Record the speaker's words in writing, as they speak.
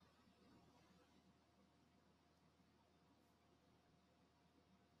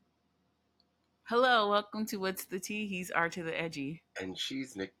Hello, welcome to What's the Tea? He's R to the Edgy. And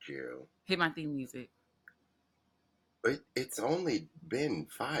she's Nick Jew. Hit my theme music. It's only been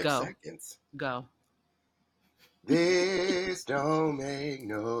 5 Go. seconds. Go. This don't make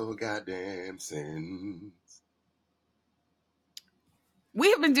no goddamn sense.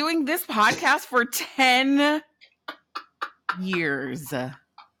 We have been doing this podcast for 10 years.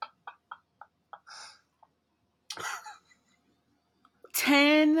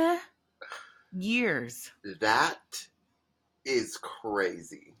 10 years. That is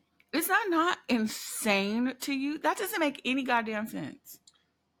crazy. Is that not insane to you? That doesn't make any goddamn sense.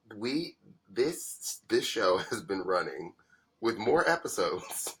 This show has been running with more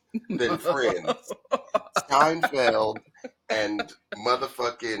episodes than Friends, Seinfeld, and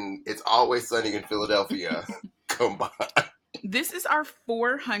motherfucking It's Always Sunny in Philadelphia combined. This is our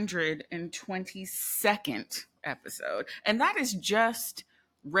 422nd episode, and that is just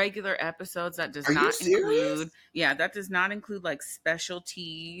regular episodes. That does not include, that does not include like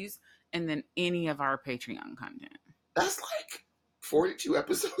specialties and then any of our Patreon content. That's like 42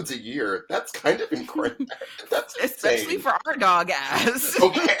 episodes a year. That's kind of incredible. That's especially for our dog ass.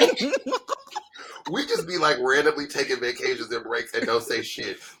 Okay. We just be like randomly taking vacations and breaks and don't say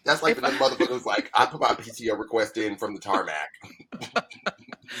shit. That's like the motherfucker's like, I put my PTO request in from the tarmac.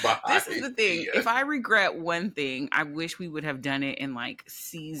 This is the thing. If I regret one thing, I wish we would have done it in like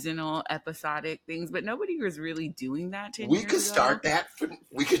seasonal, episodic things, but nobody was really doing that 10 years ago. We could start that.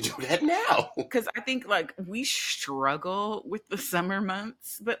 We could do that now. Because I think like we struggle with the summer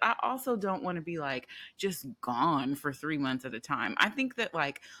months, but I also don't want to be like just gone for 3 months at a time. I think that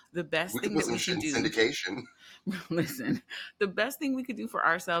like the best thing that we should do. Syndication. Listen, the best thing we could do for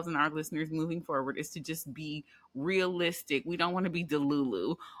ourselves and our listeners moving forward is to just be realistic. We don't want to be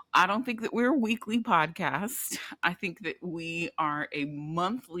Delulu. I don't think that we're a weekly podcast. I think that we are a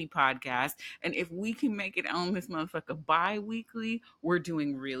monthly podcast. And if we can make it on this motherfucker bi-weekly, we're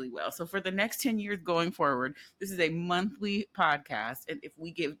doing really well. So for the next 10 years going forward, this is a monthly podcast. And if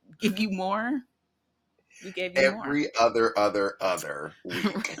we give you more, we gave you every more. other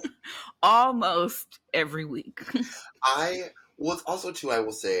week. Almost every week. It's also too, I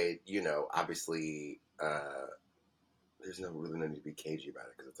will say, obviously, there's no really need to be cagey about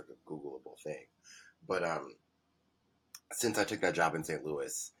it because it's like a Googleable thing. But since I took that job in St.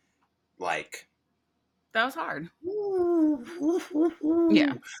 Louis, like that was hard.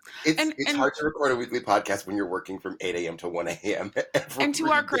 Yeah, it's hard to record a weekly podcast when you're working from 8 a.m. to 1 a.m. And to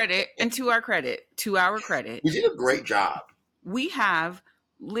our credit, we did a great job. We have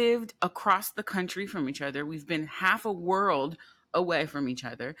lived across the country from each other. We've been half a world away from each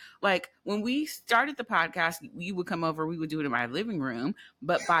other. Like when we started the podcast, you would come over, we would do it in my living room.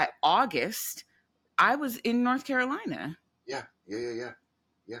 But by August, I was in North Carolina. Yeah.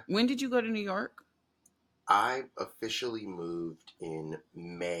 When did you go to New York? I officially moved in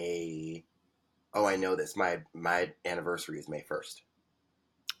May. Oh, I know this. My anniversary is May 1st.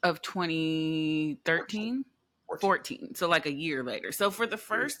 Of 2013? 14. So like a year later. So for the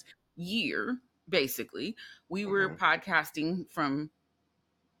first year, basically, we were podcasting from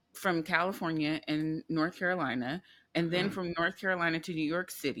California and North Carolina, and then from North Carolina to New York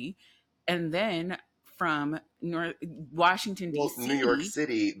City, and then from Washington, D.C. New York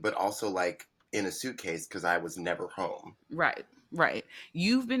City, but also like in a suitcase because I was never home. Right.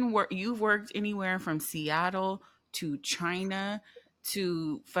 You've worked anywhere from Seattle to China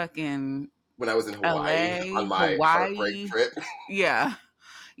to fucking when I was in Hawaii LA, on my heartbreak trip. Yeah.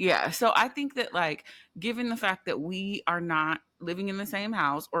 So I think that like, given the fact that we are not living in the same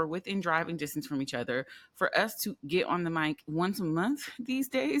house or within driving distance from each other, for us to get on the mic once a month these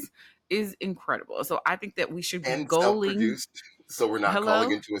days is incredible. So I think that we should be self-produced, so we're not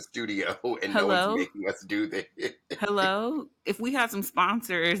calling into a studio and no one's making us do this. Hello? If we had some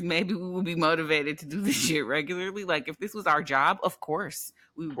sponsors, maybe we would be motivated to do this shit regularly. Like if this was our job, of course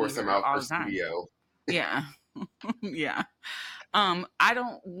we would be here all the time. Studio. Yeah. Yeah. I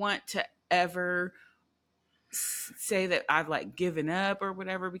don't want to ever say that I've like given up or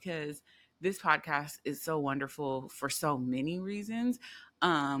whatever, because this podcast is so wonderful for so many reasons.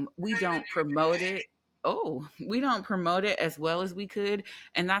 We don't promote it. We don't promote it as well as we could.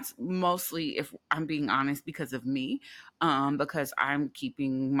 And that's mostly, if I'm being honest, because of me, because I'm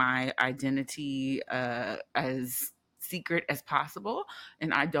keeping my identity as secret as possible.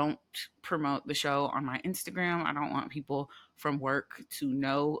 And I don't promote the show on my Instagram. I don't want people from work to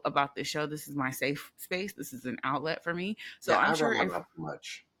know about the show. This is my safe space. This is an outlet for me. So I'm sure if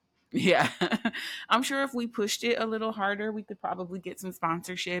much. Yeah. I'm sure if we pushed it a little harder, we could probably get some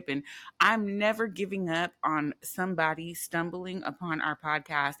sponsorship. And I'm never giving up on somebody stumbling upon our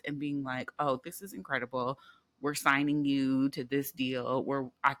podcast and being like, oh, this is incredible. We're signing you to this deal where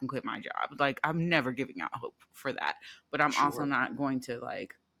I can quit my job. Like, I'm never giving out hope for that. But I'm also Sure. not going to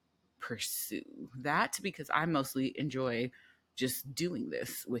like pursue that because I mostly enjoy just doing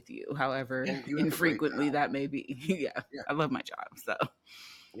this with you, however And you have a great infrequently job. that may be. Yeah. Yeah. I love my job. So,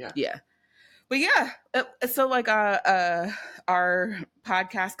 Yeah. yeah. But yeah, so like our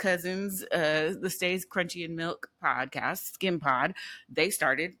podcast cousins, the Stays Crunchy and Milk podcast, Skim Pod, they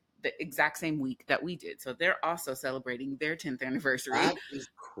started the exact same week that we did. So they're also celebrating their 10th anniversary. That is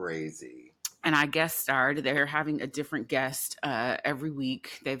crazy. And I guest starred. They're having a different guest every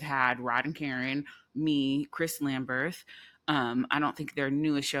week. They've had Rod and Karen, me, Chris Lamberth. I don't think their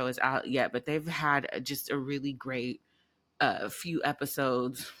newest show is out yet, but they've had just a really great a few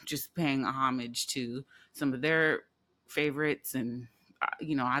episodes just paying homage to some of their favorites. And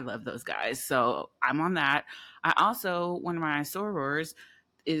you know, I love those guys, so I'm on that. I also, one of my sorors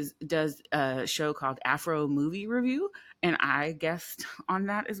does a show called Afro Movie Review, and I guest on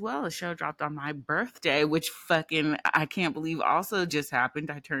that as well. A show dropped on my birthday, which fucking I can't believe also just happened.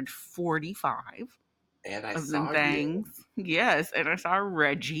 I turned 45 And I of them saw you. things. Yes, and I saw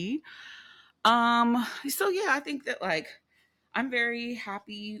Reggie. So yeah, I think that like I'm very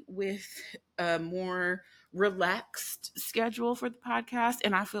happy with a more relaxed schedule for the podcast.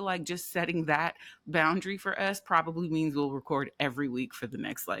 And I feel like just setting that boundary for us probably means we'll record every week for the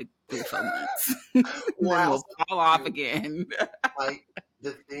next like 3-4 months. Well, I Then we'll also fall off do, again. like,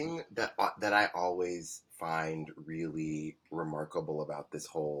 the thing that I always find really remarkable about this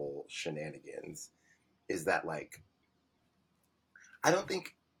whole shenanigans is that, like, I don't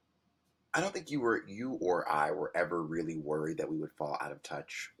think you or I were ever really worried that we would fall out of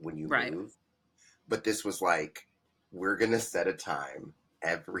touch when you Right. move. But this was like, we're gonna set a time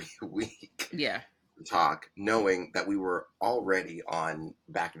every week Yeah. to talk, knowing that we were already on,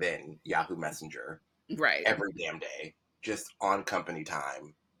 back then, Yahoo Messenger Right. every damn day, just on company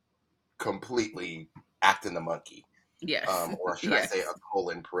time, completely acting the monkey. Yes. Or should I Yes. say a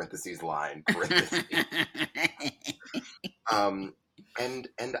colon parentheses line parentheses.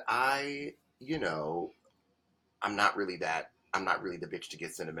 And I, you know, I'm not really the bitch to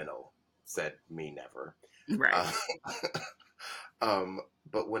get sentimental, said me never. Right.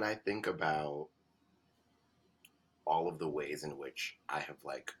 But when I think about all of the ways in which I have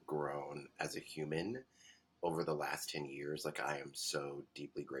like grown as a human over the last 10 years, like I am so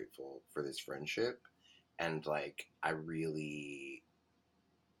deeply grateful for this friendship. And like, I really,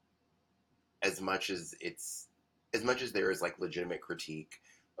 as much as there is like legitimate critique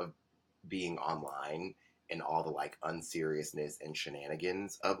of being online and all the like unseriousness and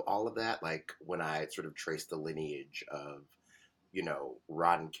shenanigans of all of that, like when I sort of trace the lineage of, you know,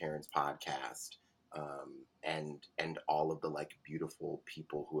 Rod and Karen's podcast, and all of the like beautiful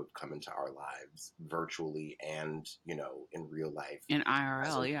people who have come into our lives virtually and, you know, in real life. In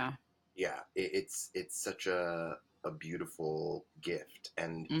IRL, yeah. Yeah, it's such a beautiful gift,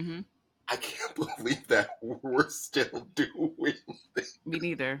 and Mm-hmm. I can't believe that we're still doing this. Me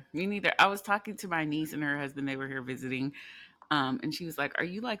neither. Me neither. I was talking to my niece and her husband. They were here visiting. And she was like, "Are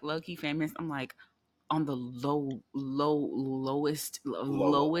you like low key famous?" I'm like, "On the Low. lowest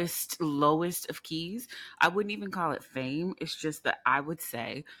of keys. I wouldn't even call it fame. It's just that I would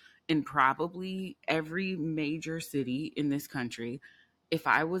say in probably every major city in this country, if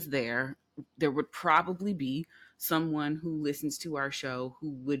I was there, there would probably be someone who listens to our show who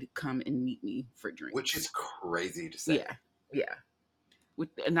would come and meet me for Which is drinks." crazy to say. Yeah. Yeah.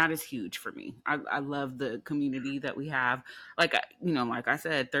 And that is huge for me. I love the community that we have. Like, you know, like I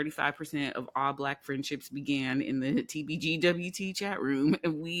said, 35% of all Black friendships began in the TBGWT chat room.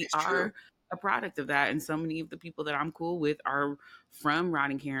 And we It's true. are a product of that. And so many of the people that I'm cool with are from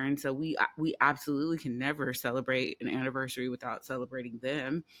Rod and Karen. So we absolutely can never celebrate an anniversary without celebrating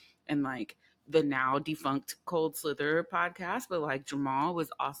them. And like, the now defunct Cold Slither podcast, but like Jamal was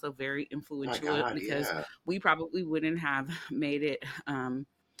also very Oh my influential God, because yeah. we probably wouldn't have made it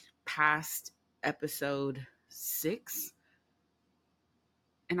past episode 6.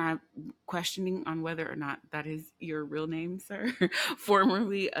 And I'm questioning on whether or not that is your real name, sir.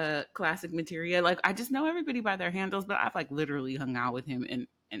 Formerly Classic Materia. Like, I just know everybody by their handles, but I've like literally hung out with him and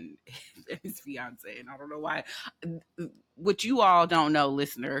his fiance, and I don't know why. What you all don't know,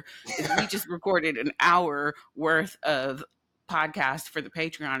 listener, is we just recorded an hour worth of podcast for the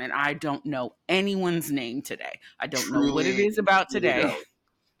Patreon, and I don't know anyone's name today. I don't know what it Truly, is about truly today. don't.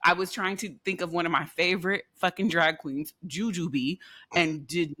 I was trying to think of one of my favorite fucking drag queens, Jujubee, and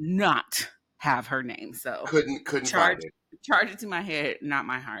did not have her name. So couldn't find it. Charge it to my head, not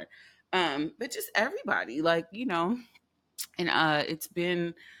my heart. But just everybody, like, and it's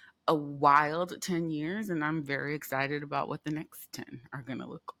been a wild 10 years, and I'm very excited about what the next 10 are gonna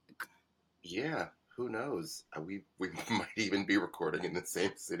look like. Yeah, who knows? We might even be recording in the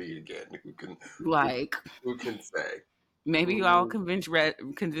same city again. Like, who can say? maybe I'll convince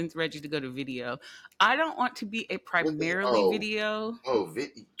Reggie to go to video. I don't want to be a primarily video.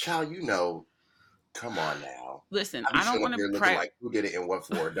 Child, come on now. Listen, I'll be I don't showing up want here looking to. like who did it in what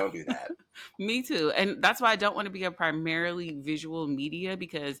for. Don't do that. Me too, and that's why I don't want to be a primarily visual media,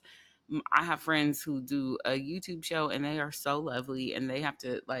 because I have friends who do a YouTube show and they are so lovely, and they have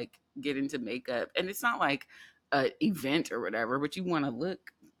to like get into makeup, and it's not like an event or whatever, but you want to look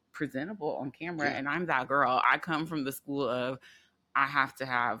presentable on camera. Yeah. And I'm that girl. I come from the school of I have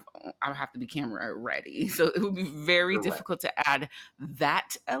to be camera ready. So it would be very difficult to add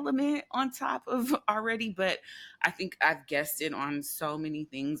that element on top of already. But I think I've guested on so many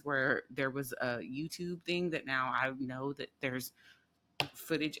things where there was a YouTube thing that now I know that there's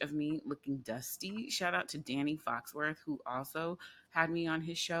footage of me looking dusty. Shout out to Danny Foxworth, who also had me on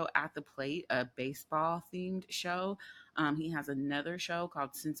his show At the Plate, a baseball themed show. He has another show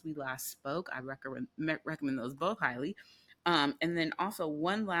called Since We Last Spoke. I recommend those both highly. And then also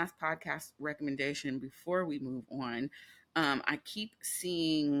one last podcast recommendation before we move on. I keep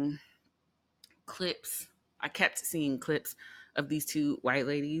seeing clips. I kept seeing clips of these two white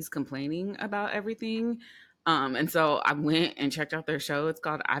ladies complaining about everything. And so I went and checked out their show. It's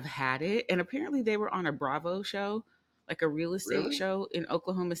called I've Had It. And apparently they were on a Bravo show, like a real estate show in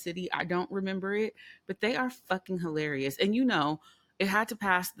Oklahoma City. I don't remember it, but they are fucking hilarious. And it had to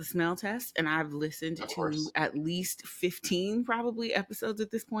pass the smell test, and I've listened to at least 15 probably episodes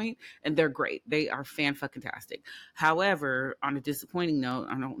at this point, and they're great. They are fan-fucking-tastic. However, on a disappointing note,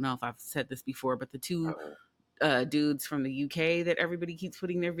 I don't know if I've said this before, but the two dudes from the UK that everybody keeps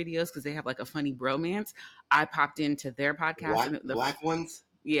putting their videos because they have like a funny bromance, I popped into their podcast. And the black ones?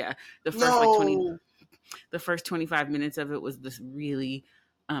 Yeah. The first 25 minutes of it was this really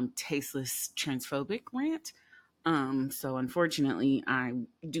tasteless transphobic rant. So unfortunately, I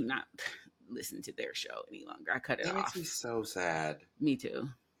do not listen to their show any longer. I cut it off. That makes me so sad. Me too.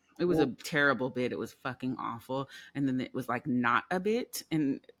 It was a terrible bit. It was fucking awful. And then it was like not a bit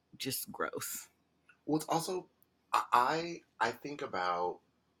and just gross. Well, it's also, I think about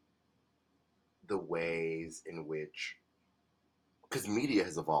the ways in which, because media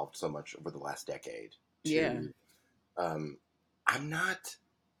has evolved so much over the last decade. I'm not,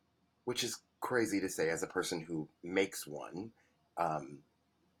 which is crazy to say as a person who makes one, I'm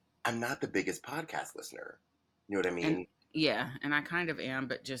not the biggest podcast listener. You know what I mean? And I kind of am,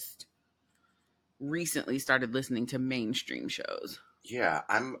 but just recently started listening to mainstream shows. Yeah,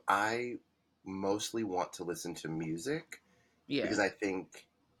 I mostly want to listen to music because I think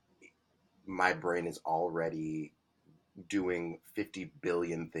my brain is already doing 50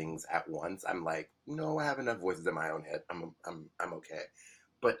 billion things at once. I'm like, no, I have enough voices in my own head. I'm okay.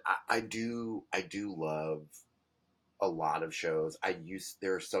 But I do love a lot of shows.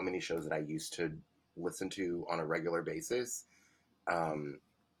 There are so many shows that I used to listen to on a regular basis.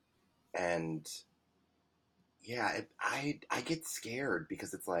 And yeah, I get scared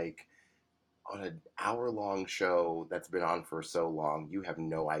because it's like on an hour-long show that's been on for so long, you have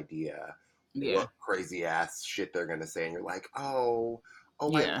no idea what crazy ass shit they're gonna say, and you're like, I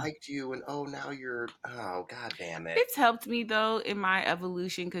liked you, and now you're, god damn it. It's helped me though in my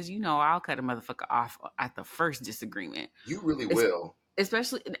evolution because I'll cut a motherfucker off at the first disagreement. You really will,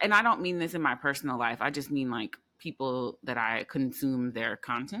 especially, and I don't mean this in my personal life. I just mean like people that I consume their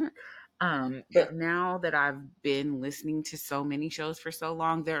content. But now that I've been listening to so many shows for so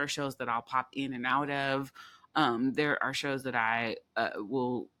long, there are shows that I'll pop in and out of. There are shows that I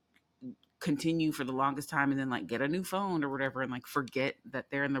will continue for the longest time and then like get a new phone or whatever and like forget that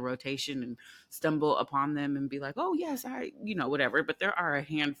they're in the rotation and stumble upon them and be like, oh yes, whatever. But there are a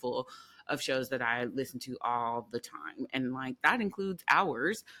handful of shows that I listen to all the time, and like that includes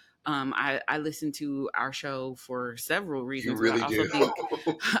ours. I listen to our show for several reasons. You really do.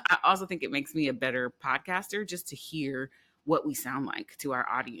 I also think it makes me a better podcaster just to hear what we sound like to our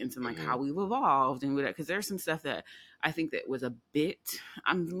audience and like how we've evolved and because there's some stuff that I think that was a bit.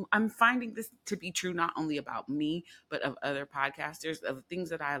 I'm finding this to be true not only about me but of other podcasters, of things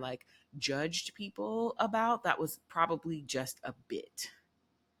that I like judged people about that was probably just a bit.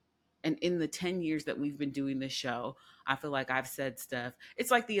 And in the 10 years that we've been doing this show, I feel like I've said stuff. It's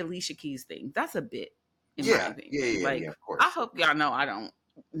like the Alicia Keys thing. That's a bit, in my opinion. Yeah, of course. I hope y'all know I don't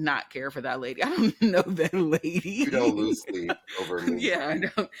not care for that lady. I don't know that lady. You don't lose sleep over me. Yeah, I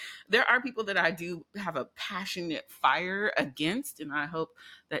know. There are people that I do have a passionate fire against, and I hope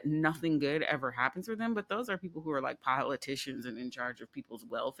that nothing good ever happens for them. But those are people who are like politicians and in charge of people's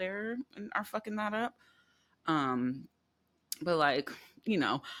welfare and are fucking that up. But like, you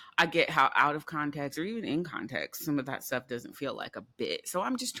know, I get how out of context or even in context, some of that stuff doesn't feel like a bit. So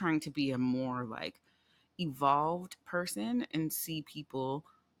I'm just trying to be a more like evolved person and see people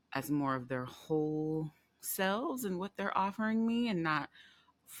as more of their whole selves and what they're offering me and not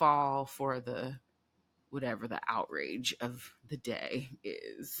fall for the whatever the outrage of the day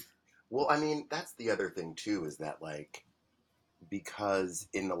is. Well, I mean, that's the other thing too, is that like, because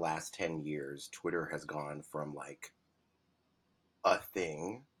in the last 10 years, Twitter has gone from like a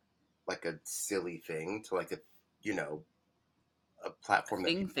thing, like a silly thing, to like a, you know, a platform that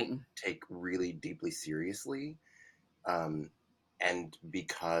people Thing. take really deeply seriously. Um, and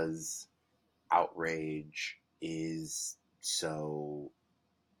because outrage is so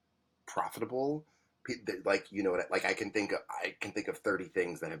profitable, like, you know what, like I can think of 30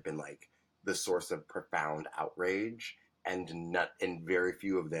 things that have been like the source of profound outrage, and very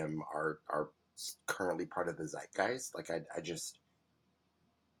few of them are currently part of the zeitgeist. Like I just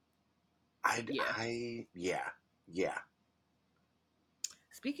Yeah. yeah.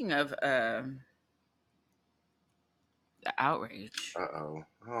 Speaking of the outrage.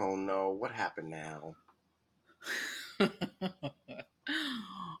 Oh no, what happened now?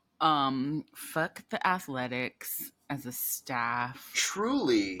 Fuck the Athletics as a staff,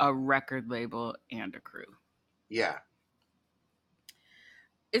 Truly. a record label, and a crew. Yeah.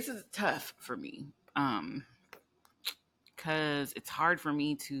 It's tough for me. Because it's hard for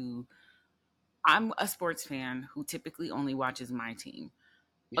me to. I'm a sports fan who typically only watches my team.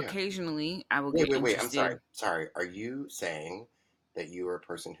 Yeah. Occasionally, I will get Wait. I'm interested. sorry. Are you saying that you are a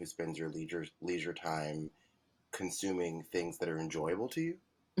person who spends your leisure time consuming things that are enjoyable to you?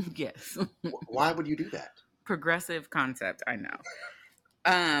 Yes. Why would you do that? Progressive concept, I know.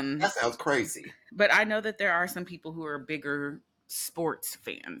 That sounds crazy. But I know that there are some people who are bigger sports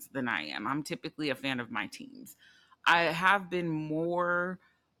fans than I am. I'm typically a fan of my teams. I have been more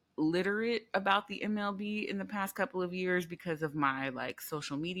literate about the MLB in the past couple of years because of my like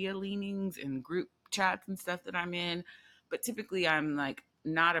social media leanings and group chats and stuff that I'm in. But typically I'm like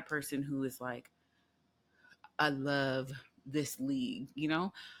not a person who is like, I love this league, you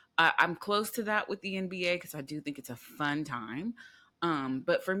know? I'm close to that with the NBA because I do think it's a fun time.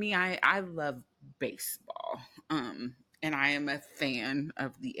 But for me, I love baseball. And I am a fan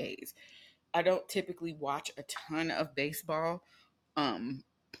of the A's. I don't typically watch a ton of baseball. Um,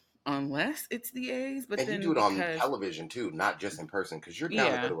 unless it's the A's, but And you then do it on because television too, not just in person, because you're down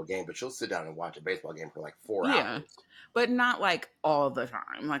to go yeah, to a game, but you'll sit down and watch a baseball game for like 4 hours. yeah, but not like all the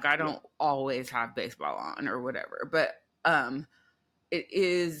time. Like I Yeah. don't always have baseball on or whatever. But it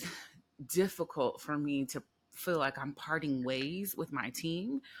is difficult for me to feel like I'm parting ways with my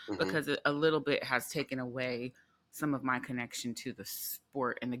team Mm-hmm. because a little bit has taken away some of my connection to the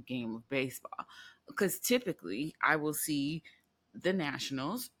sport and the game of baseball. Because typically I will see the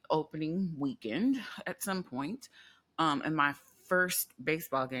Nationals opening weekend at some point. And my first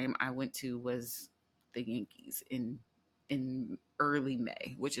baseball game I went to was the Yankees in early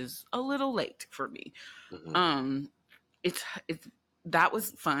May, which is a little late for me. Mm-hmm. It's that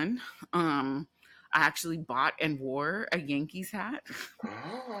was fun. I actually bought and wore a Yankees hat.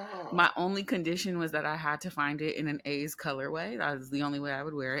 Oh. My only condition was that I had to find it in an A's colorway. That was the only way I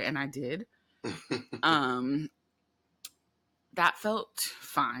would wear it, and I did. Um, that felt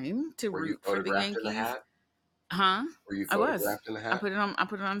fine to Were you root for the photographed in the Yankees. hat? Huh? Were you I was. photographed in the hat? I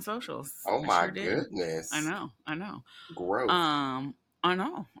put it on socials. Oh I my sure did. goodness. I know. Gross. I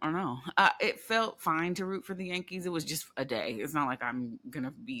know, I know. It felt fine to root for the Yankees. It was just a day. It's not like I'm gonna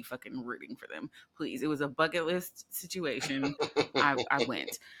be fucking rooting for them. Please, it was a bucket list situation. I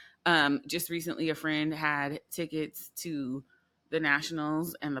went. Just recently, a friend had tickets to the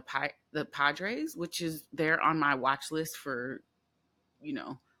Nationals and the Padres, which is there on my watch list for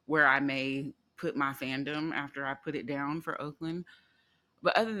where I may put my fandom after I put it down for Oakland.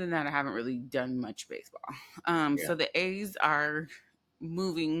 But other than that, I haven't really done much baseball. Yeah. So the A's are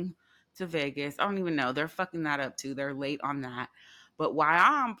moving to Vegas. I don't even know. They're fucking that up too. They're late on that. But why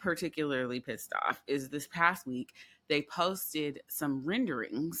I'm particularly pissed off is this past week they posted some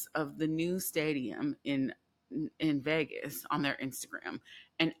renderings of the new stadium in in Vegas on their Instagram,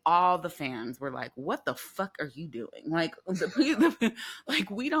 and all the fans were like, "What the fuck are you doing?" Like like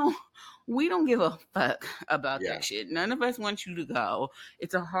we don't give a fuck about Yeah. that shit. None of us want you to go.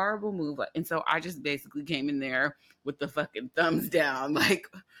 It's a horrible move, and so I just basically came in there with the fucking thumbs down, like,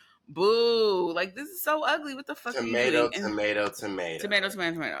 boo, like this is so ugly. What the fuck are you Tomato, doing? And tomato, tomato. tomato,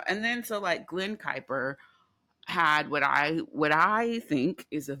 tomato, tomato. And then so like Glen Kuiper had what I think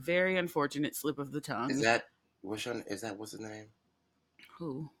is a very unfortunate slip of the Is tongue. that what's his name?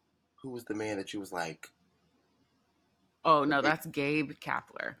 Who? Who was the man that you was like? Oh no, that's Gabe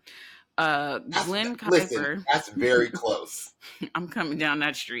Kapler. Glen Listen, Kuiper. that's very close. I'm coming down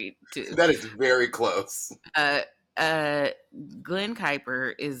that street too. That is very close. Uh, uh, Glen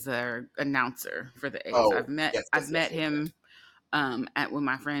Kuiper is a announcer for the A's. Oh, yes, I've yes, yes, met yes, yes. him at when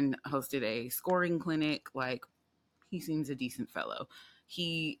my friend hosted a scoring clinic. Like, he seems a decent fellow.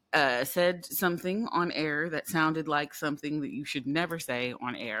 He said something on air that sounded like something that you should never say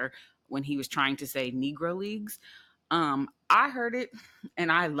on air when he was trying to say Negro Leagues. I heard it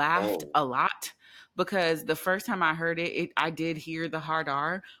and I laughed Oh, a lot because the first time I heard it, I did hear the hard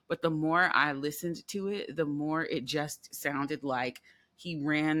R, but the more I listened to it, the more it just sounded like he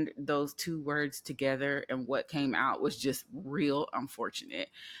ran those two words together, and what came out was just real unfortunate.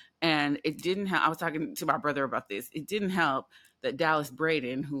 And it didn't help. I was talking to my brother about this. It didn't help that Dallas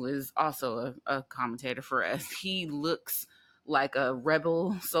Braden, who is also a commentator for us, he looks like a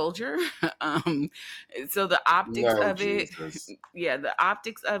rebel soldier. um, so the optics no, of it, Jesus. yeah, the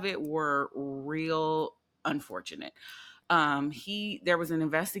optics of it were real unfortunate. There was an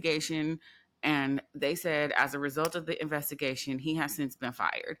investigation, and they said as a result of the investigation, he has since been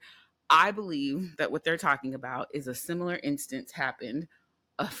fired. I believe that what they're talking about is a similar instance happened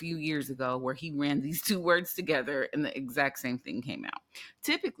a few years ago where he ran these two words together and the exact same thing came out.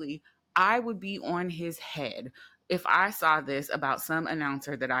 Typically, I would be on his head if I saw this about some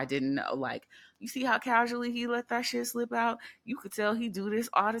announcer that I didn't know. Like, you see how casually he let that shit slip out? You could tell he do this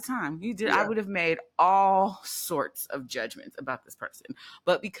all the time. He did. I Yeah. would have made all sorts of judgments about this person.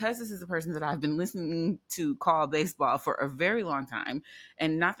 But because this is a person that I've been listening to call baseball for a very long time,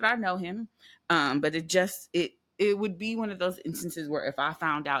 and not that I know him, but it would be one of those instances where if I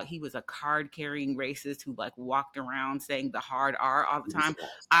found out he was a card carrying racist who like walked around saying the hard R all the You'd be time,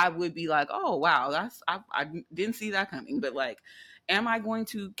 surprised. I would be like, oh wow, I didn't see that coming. But like, am I going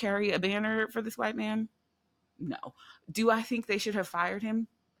to carry a banner for this white man? No. Do I think they should have fired him?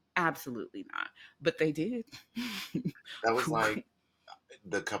 Absolutely not. But they did. That was like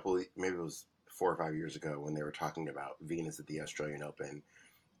maybe it was 4 or 5 years ago when they were talking about Venus at the Australian Open,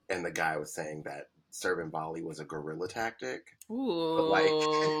 and the guy was saying that serving volley was a guerrilla tactic. But like,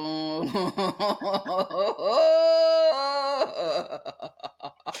 Ooh.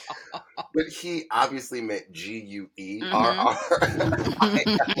 but he obviously meant Mhm. GUERRILLA. And like,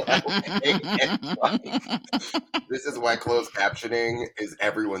 this is why closed captioning is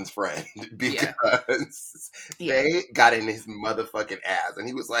everyone's friend, Yeah. because Yeah. they got in his motherfucking ass, and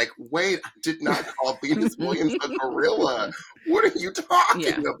he was like, "Wait, I did not call Venus Williams a gorilla. What are you talking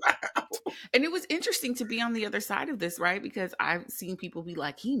Yeah. about?" And it was interesting to be on the other side of this, right? Because I've seen people be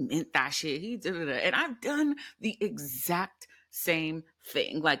like, he meant that shit. He did it. And I've done the exact same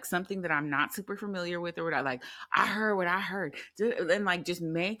thing, like something that I'm not super familiar with, or what I heard what I heard. And like just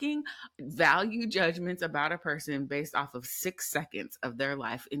making value judgments about a person based off of 6 seconds of their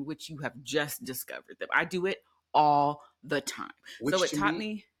life in which you have just discovered them. I do it all the time. So Which to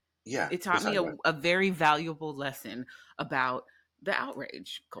me, yeah. it Oh, taught sorry, me go ahead. a very valuable lesson about the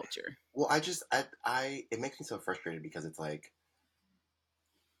outrage culture. Well, it makes me so frustrated because it's like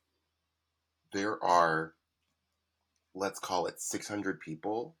there are, let's call it 600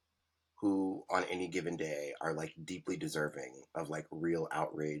 people who on any given day are like deeply deserving of like real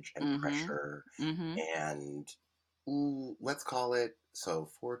outrage and Mhm. pressure, Mhm. and ooh, let's call it, so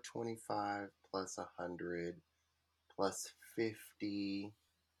 425 plus 100 plus 50,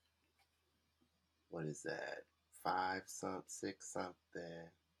 what is that, five some six something,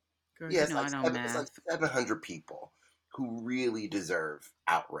 Girl, yeah, you know I don't it's like math. 700 people who really deserve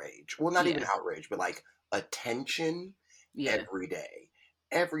outrage, well, not even Yeah. outrage, but like attention Yeah. every day.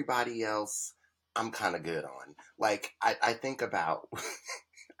 Everybody else, I'm kind of good on. Like, I think about,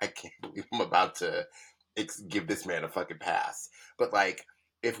 I can't believe I'm about to give this man a fucking pass. But like,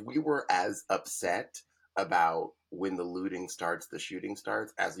 if we were as upset about when the looting starts, the shooting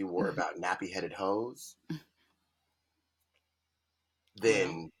starts, as we were about nappy headed hoes, Well,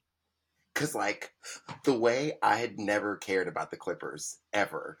 then, because like, the way I had never cared about the Clippers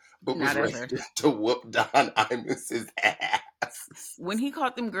ever, but was not ready ever. to whoop Don Imus's ass. When he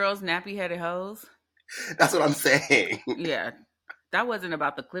called them girls nappy headed hoes. That's what I'm saying. Yeah. That wasn't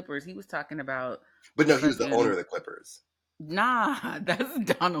about the Clippers. He was talking about. But no, he was the owner of the Clippers. Nah, that's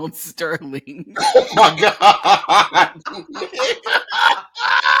Donald Sterling. Oh my God.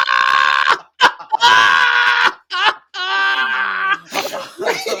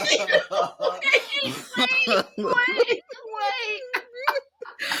 Wait.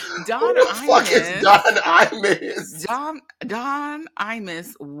 Who Don the fuck is Imus. Don Imus? Don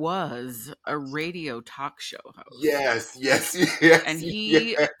Imus was a radio talk show host. Yes. And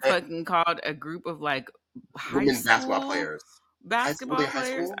he fucking called a group of like high Women's basketball school players. Were they basketball high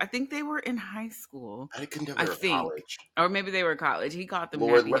players. school? I think they were in high school. I couldn't tell I they were think, college. or maybe they were college. He called them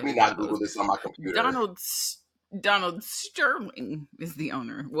Lord, let me nappy-headed not Google hoes. this on my computer. Donald Sterling was the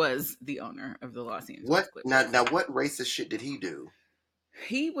owner of the Los Angeles What Clippers. now? What racist shit did he do?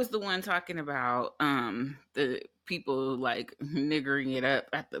 He was the one talking about the people like niggering it up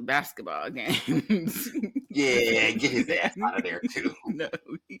at the basketball games. Yeah, get his ass out of there too.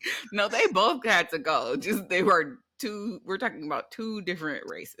 No, they both had to go. Just we're talking about two different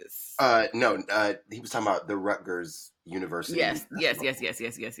races. No, he was talking about the Rutgers University. Yes.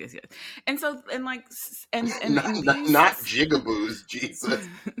 And so, and like, and not jigaboos, Jesus.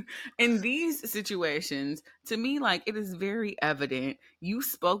 In these situations, to me, like, it is very evident you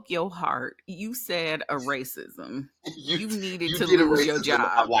spoke your heart. You said a racism. You needed to lose your job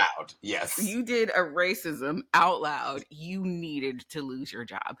out loud. Yes, you did a racism out loud. You needed to lose your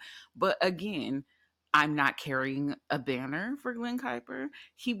job. But again, I'm not carrying a banner for Glen Kuiper.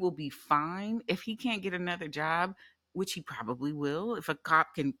 He will be fine if he can't get another job, which he probably will. If a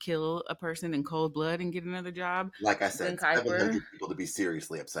cop can kill a person in cold blood and get another job, like I said, 700 people to be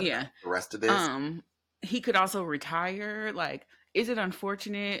seriously upset. Yeah, about the rest of this. He could also retire. Like, is it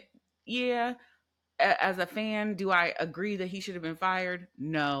unfortunate? Yeah. As a fan, do I agree that he should have been fired?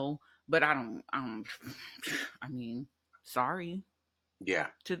 No, but I don't. I mean, sorry. Yeah.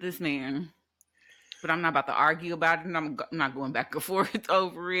 To this man. But I'm not about to argue about it, and I'm not going back and forth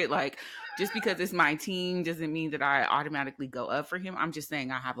over it. Like, just because it's my team doesn't mean that I automatically go up for him. I'm just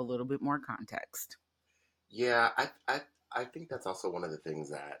saying I have a little bit more context. Yeah, I think that's also one of the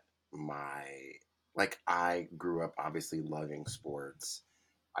things that I grew up obviously loving sports.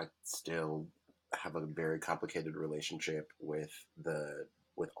 I still have a very complicated relationship with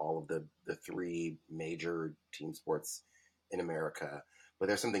all of the three major team sports in America. But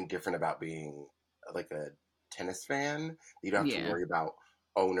there's something different about being like a tennis fan. You don't have to worry about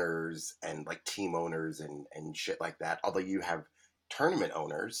owners and like team owners and shit like that. Although you have tournament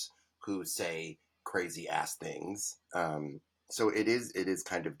owners who say crazy ass things. So it is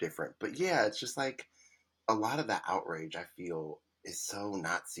kind of different. But yeah, it's just like a lot of the outrage I feel is so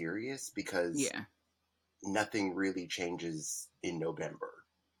not serious because nothing really changes in November.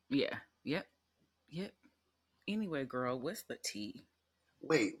 Yeah. Yep. Anyway, girl, what's the tea?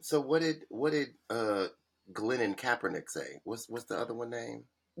 Wait, so what did Glen and Kaepernick say? What's the other one name?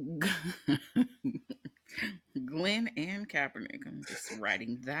 Glen and Kaepernick. I'm just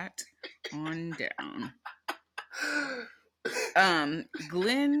writing that on down.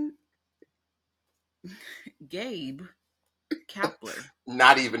 Glen Gabe Kapler.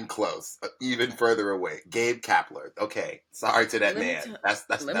 Not even close. Even further away. Gabe Kapler. Okay. Sorry to that man. That's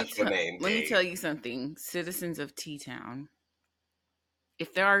your name. Let me tell you something, citizens of T-Town.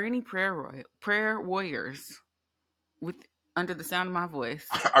 If there are any prayer warriors with under the sound of my voice,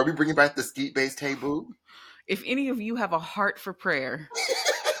 are we bringing back the skeet-based hey boo? If any of you have a heart for prayer,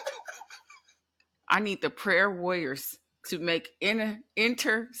 I need the prayer warriors to make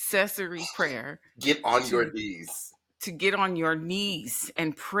intercessory prayer. Get on your knees. To get on your knees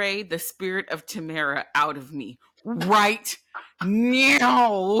and pray the spirit of Tamara out of me right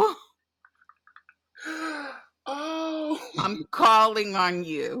now. Oh. I'm calling on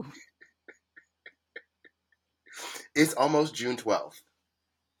you. It's almost June 12th.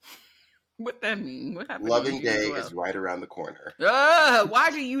 What that mean? What happened? Loving Day is right around the corner. Why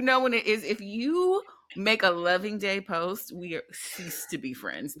do you know when it is? If you make a Loving Day post, we cease to be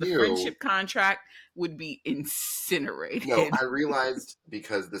friends. The friendship contract would be incinerated. No, I realized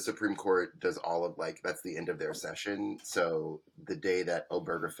because the Supreme Court does all of that's the end of their session. So the day that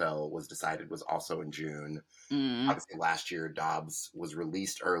Obergefell was decided was also in June. Obviously, last year Dobbs was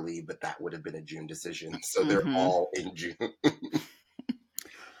released early, but that would have been a June decision. So they're all in June.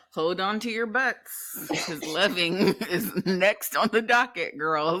 Hold on to your butts, because Loving is next on the docket,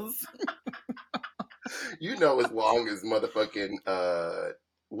 girls. You know, as long as motherfucking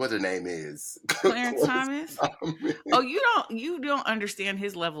what her name is, Clarence Thomas. Oh, you don't understand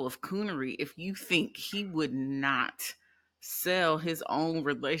his level of coonery if you think he would not sell his own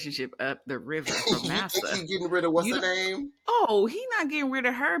relationship up the river from You think NASA. he's getting rid of what's her name? Oh, he not getting rid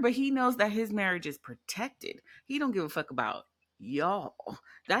of her, but he knows that his marriage is protected. He don't give a fuck about y'all.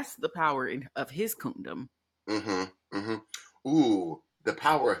 That's the power of his kingdom. Mm-hmm. Mm-hmm. Ooh, the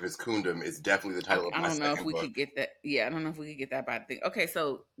power of his kingdom is definitely the title of I my don't know if second we book. could get that. Yeah, I don't know if we could get that by the thing. Okay,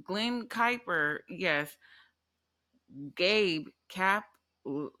 so Glenn Kuiper, yes. Gabe Kaplan.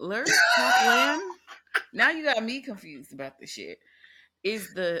 Now you got me confused about the shit.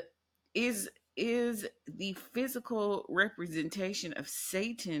 Is the is is the physical representation of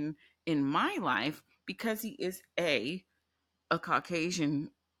Satan in my life because he is a Caucasian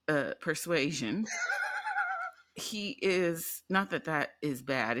persuasion. He is not that that is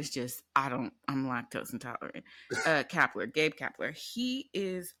bad. It's just I'm lactose intolerant. Gabe Kapler. He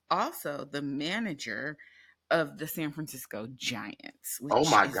is also the manager of the San Francisco Giants, Oh which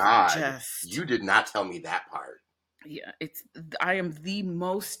my is God. just You did not tell me that part. yeah, I am the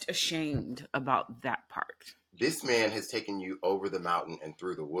most ashamed about that part. This man has taken you over the mountain and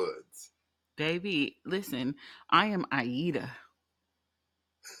through the woods. Baby, listen, I am Aida.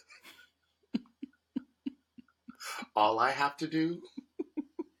 All I have to do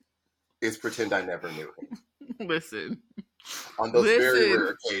is pretend I never knew him. Listen. On those very Listen. rare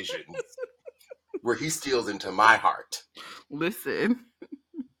occasions where he steals into my heart. Listen.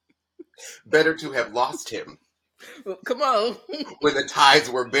 Better to have lost him Come on. when the ties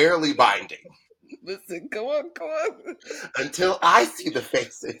were barely binding. Listen, come on, come on. Until I see the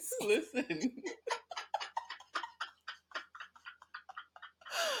faces. Listen.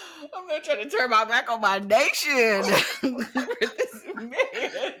 I'm not trying to turn my back on my nation for this man.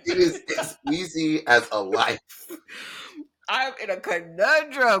 It is as easy as a life. I'm in a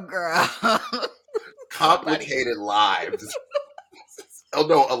conundrum, girl. Complicated lives. Oh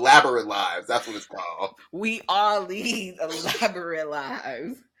no, elaborate lives. That's what it's called. We all lead elaborate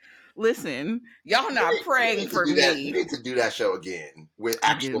lives. Listen, y'all not praying for me. You need to do that show again with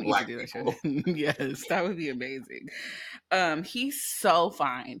I do actual need to black do that show. people. Yes, that would be amazing. He's so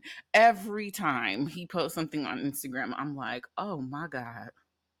fine. Every time he posts something on Instagram, I'm like, oh my God.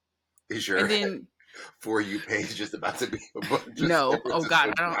 Is your And then For You page just about to be a bunch of San no, oh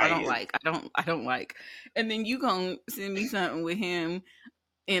God, Francisco I Giants? don't like. And then you gonna send me something with him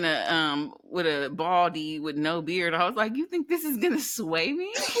in a with a baldy with no beard. I was like, you think this is gonna sway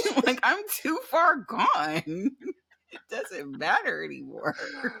me? Like I'm too far gone. It doesn't matter anymore.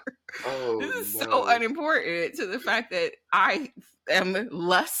 Oh This is so no. unimportant to the fact that I am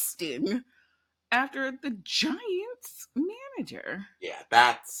lusting after the Giants manager. Yeah,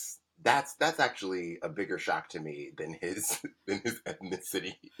 that's actually a bigger shock to me than his than his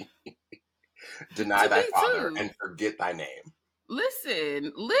ethnicity. Deny To thy me father too. and forget thy name.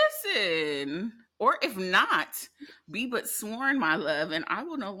 Listen. Or if not, be but sworn, my love, and I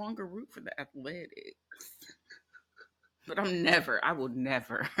will no longer root for the Athletics. But I will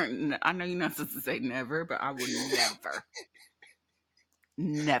never. I know you're not supposed to say never, but I will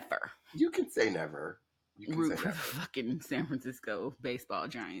never You can say never. You can say root for the never. fucking San Francisco baseball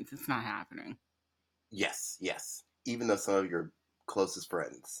Giants. It's not happening. Yes, yes. Even though some of your closest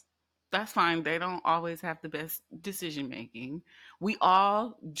friends. That's fine. They don't always have the best decision making. We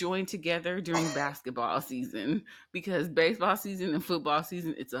all join together during basketball season because baseball season and football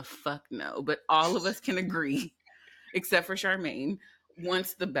season, it's a fuck no. But all of us can agree, except for Charmaine,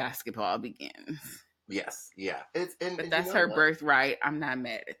 once the basketball begins. Yes, yeah. But And you that's know her what? birthright. I'm not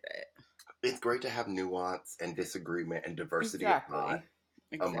mad at that. It's great to have nuance and disagreement and diversity of thought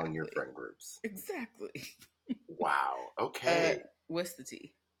Exactly. among your Exactly. friend groups. Exactly. Wow. Uh, Okay. what's the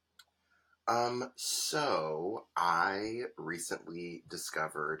tea? So I recently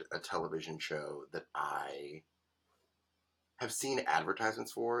discovered a television show that I have seen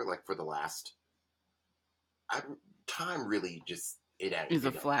advertisements for, like for the last I, time. Really, just Is a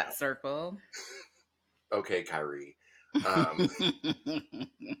it don't flat circle. know. Okay, Kyrie. Um,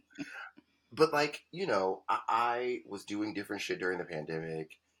 but like I was doing different shit during the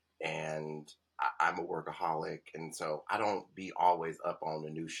pandemic, and I'm a workaholic, and so I don't be always up on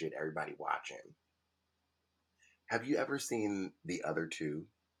the new shit everybody watching. Have you ever seen the other two?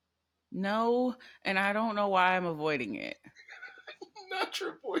 No, and I don't know why I'm avoiding it. Not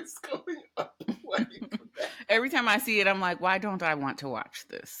your voice going up like that. Every time I see it, I'm like, why don't I want to watch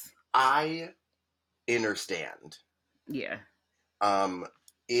this? I understand. Yeah. Um,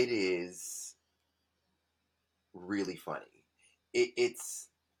 it is really funny. It's.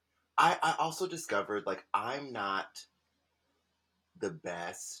 I also discovered like I'm not the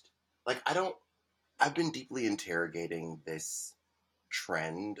best. Like I don't. I've been deeply interrogating this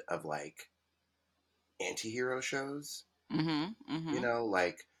trend of like anti-hero shows. You know,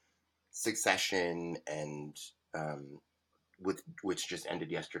 like Succession and with which just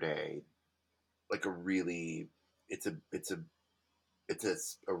ended yesterday. Like a really, it's a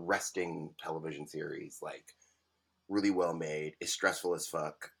arresting television series. Like really well made. It's stressful as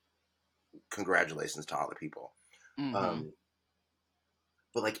fuck. Congratulations to all the people. Um,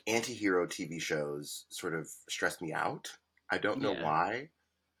 but like anti-hero TV shows sort of stress me out. I don't know why.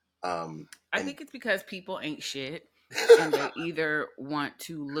 I think it's because people ain't shit and they either want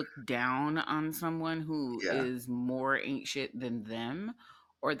to look down on someone who yeah. is more ain't shit than them,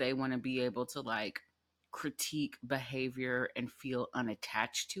 or they want to be able to like critique behavior and feel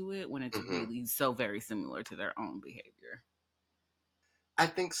unattached to it when it's really so very similar to their own behavior. I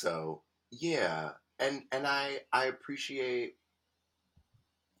think so. Yeah. And I appreciate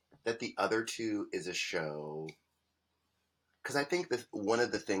that the other two is a show because I think that one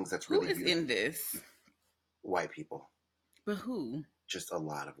of the things that's Who really is beautiful, in this? white people, But who? just a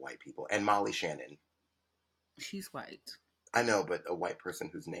lot of white people, and Molly Shannon. She's white. I know, but a white person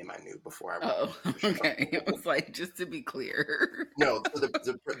whose name I knew before I Oh, watched the show. okay. It was like, just to be clear. No, so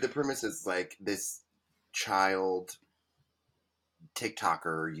the premise is like this child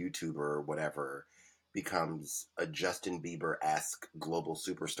TikToker, YouTuber, whatever, becomes a Justin Bieber-esque global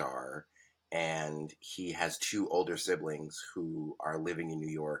superstar, and he has two older siblings who are living in New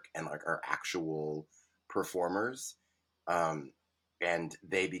York and like are actual performers, um, and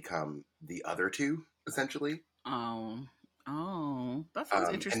they become the other two essentially. Oh, oh, that sounds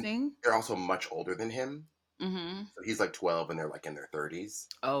And interesting. they're also much older than him, Mm-hmm. so he's like 12 and they're like in their 30s.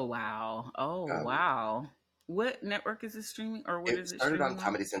 Oh wow. Oh Um, wow. What network is it streaming, or what it is it started on streaming on?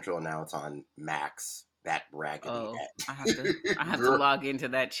 Comedy Central and now it's on Max. That raggedy Oh, I net. have to log into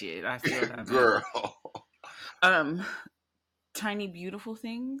that shit. I still haven't. Girl. Um, Tiny Beautiful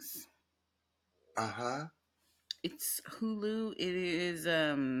Things. Uh-huh. It's Hulu. It is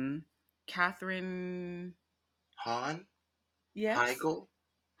Catherine. Han? Yes, Heigl?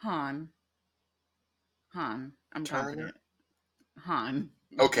 Han. Han. I'm Turner? confident. Han.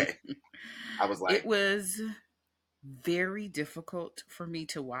 Okay. I was It like, was very difficult for me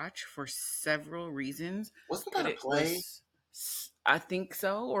to watch for several reasons, wasn't that but a it play? was, I think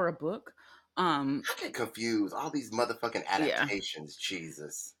so, or a book. Um, I get confused. All these motherfucking yeah, adaptations.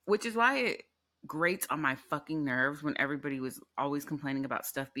 Jesus. which is why it grates on my fucking nerves when everybody was always complaining about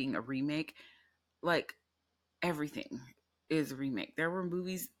stuff being a remake. Like everything is a remake. There were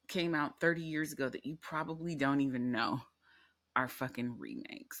movies came out 30 years ago that you probably don't even know are fucking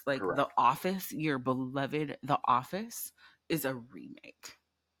remakes. Like The Correct. Office, your beloved The Office is a remake.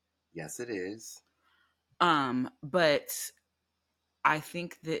 Yes, it is. But I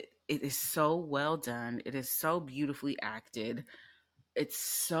think that it is so well done. It is so beautifully acted. It's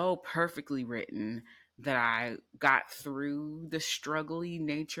so perfectly written that I got through the struggly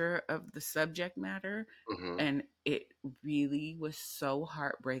nature of the subject matter. Mm-hmm. And it really was so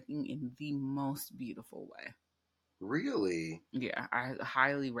heartbreaking in the most beautiful way. Really? Yeah, I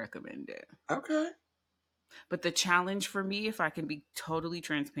highly recommend it. Okay. But the challenge for me, if I can be totally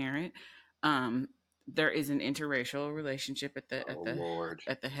transparent, um, there is an interracial relationship Oh, Lord.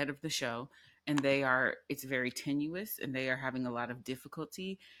 at the head of the show, and they are it's very tenuous, and they are having a lot of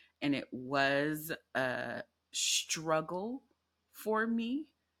difficulty, and it was a struggle for me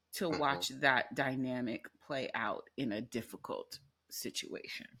to Mm-hmm. watch that dynamic play out in a difficult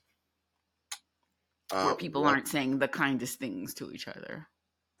situation where people What? aren't saying the kindest things to each other,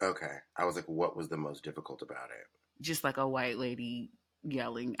 Okay. I was like, what was the most difficult about it? just like a white lady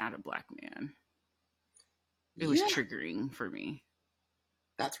yelling at a black man. It was Yeah, triggering for me.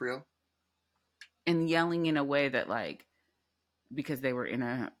 that's real. And yelling in a way that, like, because they were in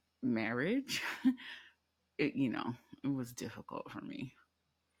a marriage, it, it was difficult for me.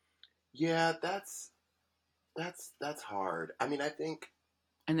 Yeah, that's hard. I mean, I think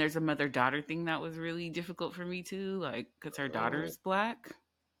And there's a mother daughter thing that was really difficult for me too, like, because her uh, daughter's black.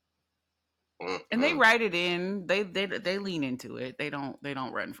 And they mm-mm. write it in. They lean into it. They don't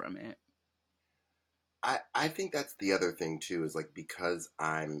run from it. I think that's the other thing too is like because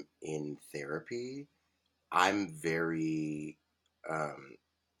I'm in therapy, I'm very um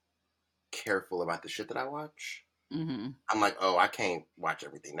careful about the shit that I watch. Hmm. I'm like, oh, I can't watch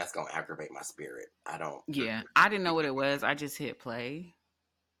everything. That's gonna aggravate my spirit. I don't. Yeah, I didn't know what it was. I just hit play.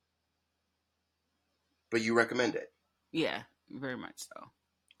 But you recommend it? Yeah, very much so.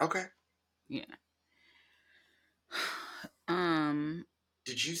 Okay. Yeah. Um,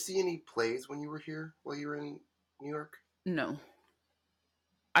 Did you see any plays when you were here while you were in New York? no,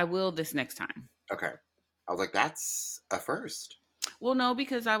 I will this next time. Okay. I was like, that's a first. Well, no,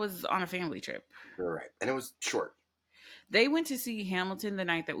 because I was on a family trip. You're right, and it was short. They went to see Hamilton the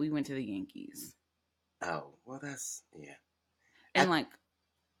night that we went to the Yankees. Oh, well, that's, yeah. And like,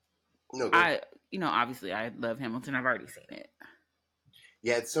 no, go ahead. Obviously I love Hamilton. I've already seen it.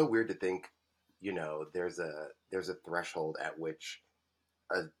 Yeah, it's so weird to think, there's a threshold at which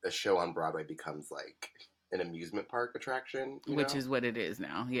a show on Broadway becomes like an amusement park attraction, Which is what it is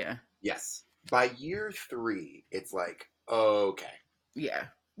now, yeah. Yes. By year 3, it's like, okay. Yeah.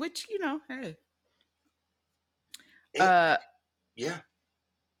 Which, hey. Yeah.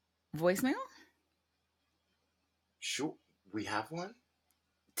 Voicemail? Sure. We have one?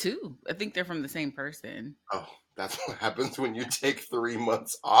 2. I think they're from the same person. Oh, that's what happens when you take 3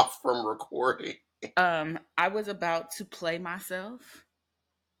 months off from recording. I was about to play myself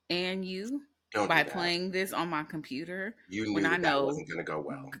and you by playing this on my computer. You knew that wasn't going to go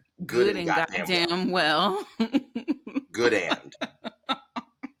well. Good and goddamn well. Good and.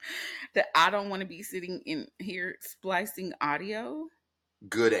 That I don't want to be sitting in here splicing audio.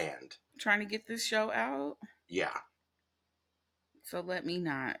 Good and. Trying to get this show out. Yeah. So let me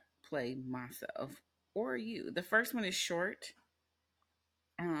not play myself or you. The first one is short.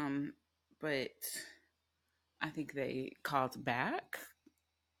 But I think they called back.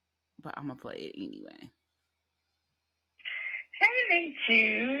 But I'm gonna play it anyway. Hey,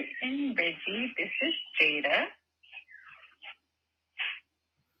 Jude and Reggie. This is Jada.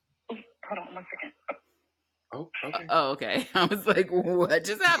 Oh, hold on 1 second. Oh, okay. Okay. I was like, what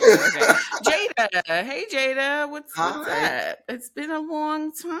just happened? Okay. Jada. Hey, Jada. What's up? It's been a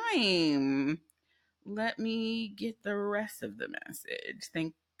long time. Let me get the rest of the message.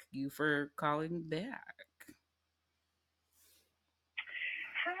 Thank you for calling back.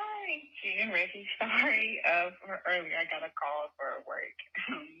 Hi, Jude and Reggie. Sorry for earlier. I got a call for work.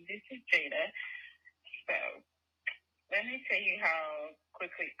 This is Jada. So, let me tell you how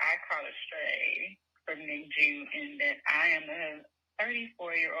quickly I caught a stray from Nick Jude in that I am a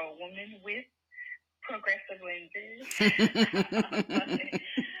 34-year-old woman with progressive lenses.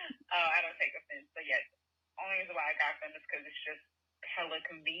 I don't take offense, but yeah, only reason why I got them is because it's just hella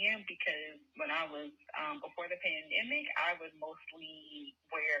convenient. Because when I was before the pandemic, I would mostly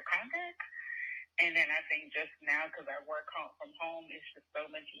wear contacts, and then I think just now because I work from home, it's just so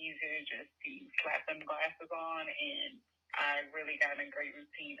much easier just to slap them glasses on. And I really got a great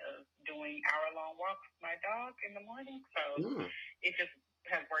routine of doing hour-long walks with my dog in the morning, so it just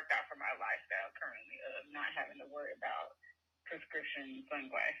has worked out for my lifestyle currently of not having to worry about prescription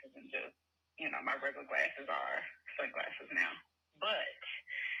sunglasses and just, my regular glasses are sunglasses now. But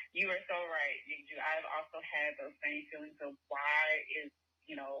you are so right. I've also had those same feelings of why is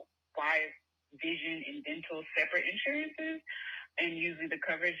vision and dental separate insurances, and usually the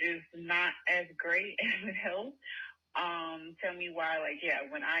coverage is not as great as it helps. Tell me why,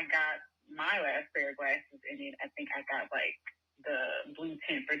 when I got my last pair of glasses in it, I think I got the blue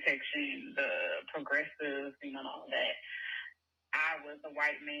tint protection, the progressive, and all that. I was the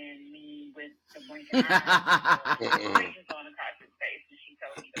white man, me with the blinking eyes, just going across his face, and she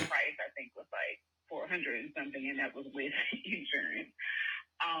told me the price I think was $400 and something, and that was with insurance.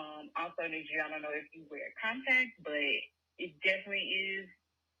 Also, I don't know if you wear contacts, but it definitely is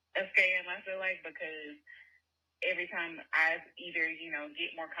a scam, I feel like, because every time I either,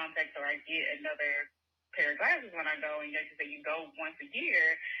 get more contacts or I get another pair of glasses when I go, and you go once a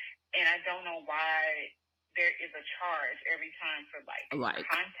year, and I don't know why there is a charge every time for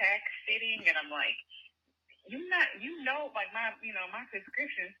contact fitting, and I'm like, my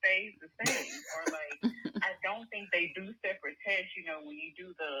prescription stays the same, or I don't think they do separate tests, when you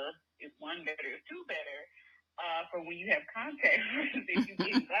do is one better, is two better, for when you have contacts versus if you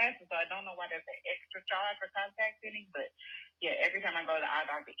get glasses. So I don't know why there's an extra charge for contact fitting, but yeah, every time I go to the eye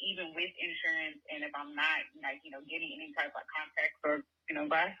doctor, even with insurance, and if I'm not getting any type of contacts or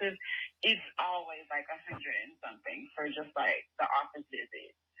glasses, it's always $100 and something for just the office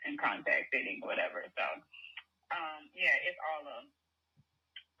visit and contact fitting, whatever. So yeah, it's all a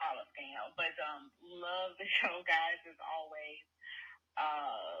scam. But love the show, guys, as always.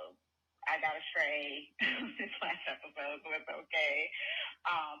 I got astray this last episode, so it's okay.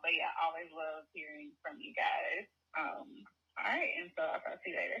 But yeah, always love hearing from you guys. All right, and so I'll talk to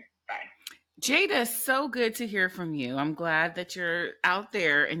you later. Bye. Jada, so good to hear from you. I'm glad that you're out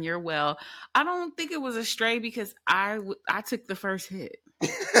there and you're well. I don't think it was a stray because I took the first hit.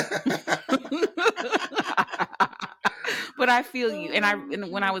 But I feel you.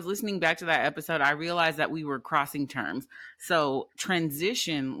 And when I was listening back to that episode, I realized that we were crossing terms. So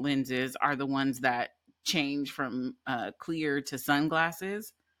transition lenses are the ones that change from clear to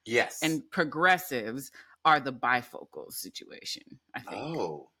sunglasses. Yes. And progressives are the bifocal situation, I think.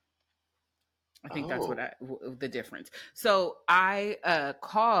 Oh. I think that's what the difference. So I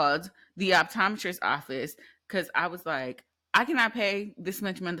called the optometrist office because I was like, I cannot pay this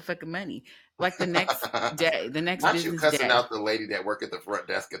much motherfucking money. Like the next day, the next Not you business cussing day, out the lady that work at the front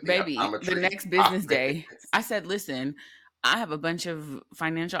desk at the baby, the optometry next business office. day, I said, listen, I have a bunch of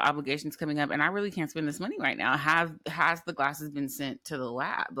financial obligations coming up and I really can't spend this money right now. Has the glasses been sent to the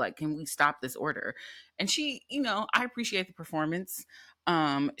lab? Like, can we stop this order? And she, I appreciate the performance.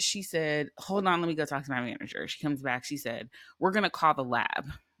 She said, hold on, let me go talk to my manager. She comes back, she said, we're gonna call the lab.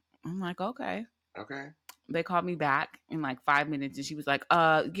 I'm like, okay. They called me back in like 5 minutes and she was like,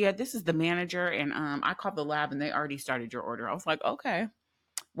 yeah, this is the manager and I called the lab and they already started your order. I was like, okay.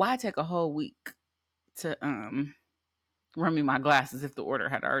 Why take a whole week to run me my glasses if the order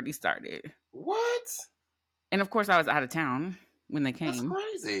had already started? What? And of course I was out of town when they came. That's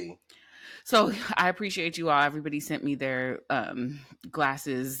crazy. So I appreciate you all. Everybody sent me their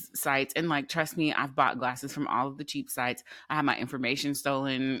glasses sites. And like, trust me, I've bought glasses from all of the cheap sites. I had my information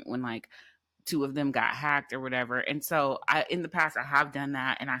stolen when like 2 of them got hacked or whatever. And so in the past, I have done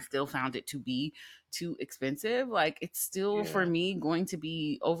that and I still found it to be too expensive. Like it's still for me going to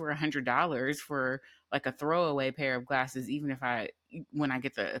be over $100 for like a throwaway pair of glasses, even when I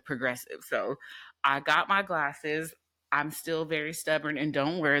get the progressive. So I got my glasses. I'm still very stubborn and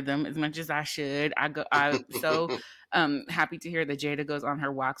don't wear them as much as I should. So happy to hear that Jada goes on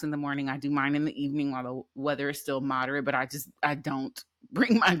her walks in the morning. I do mine in the evening while the weather is still moderate, but I don't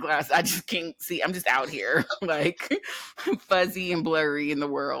bring my glass. I just can't see. I'm just out here like fuzzy and blurry in the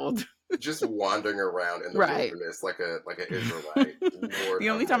world. Just wandering around in the wilderness like an Israelite. The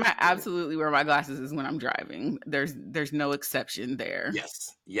only time I absolutely wear my glasses is when I'm driving. There's no exception there.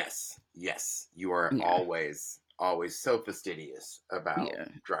 Yes. You are always so fastidious about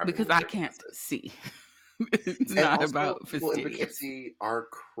driving because I can't see. It's not about people in Poughkeepsie are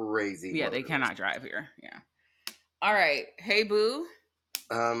crazy. Yeah, motorists. They cannot drive here. Yeah. All right. Hey, boo.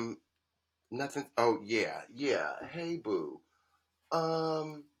 Nothing. Oh yeah. Hey, boo.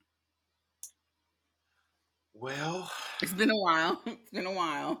 Well, it's been a while.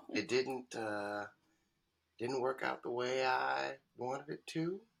 It didn't work out the way I wanted it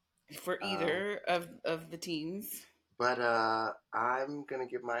to for either of the teams. But I'm gonna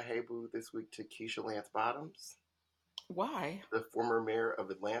give my hey boo this week to Keisha Lance Bottoms. Why? The former mayor of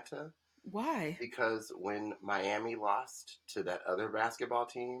Atlanta. Why? Because when Miami lost to that other basketball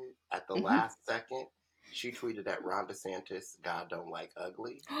team at the last second, she tweeted at Ron DeSantis, "God don't like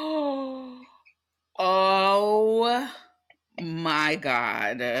ugly." Oh my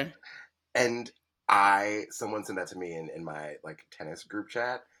God. And someone sent that to me in my like tennis group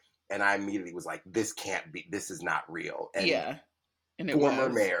chat, and I immediately was like, this is not real. And and former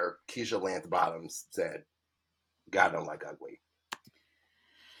mayor Keisha Lance Bottoms said, "God don't like ugly."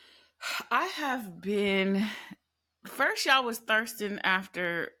 I have been, first y'all was thirsting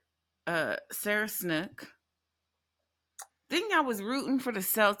after Sarah Snook. Then y'all was rooting for the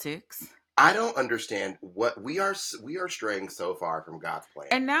Celtics. I don't understand what we are straying so far from God's plan.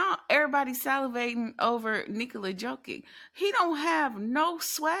 And now everybody's salivating over Nikola Jokic. He don't have no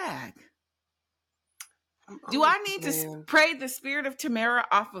swag. Do I need to pray the spirit of Tamara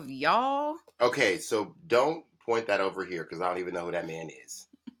off of y'all? Okay, so don't point that over here because I don't even know who that man is.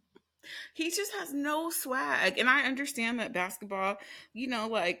 He just has no swag. And I understand that basketball,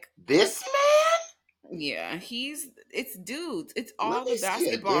 like... This man? Yeah, it's dudes. It's all the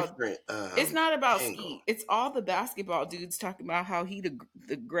basketball. It's not about ski. It's all the basketball dudes talking about how he the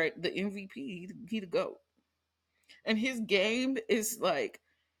great, the MVP, he the GOAT. And his game is like,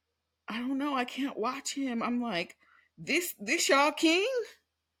 I don't know, I can't watch him. I'm like, this y'all king?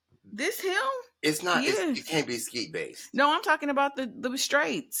 This him? It's not, it can't be skeet based. No, I'm talking about the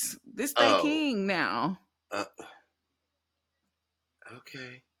straights. This they king now.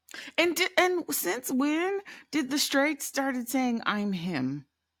 Okay. And since when did the straights started saying I'm him?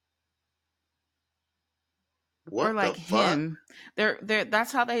 What or like the fuck? him? They're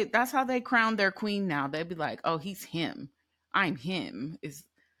that's how they crown their queen now. They'd be like, oh, he's him. I'm him.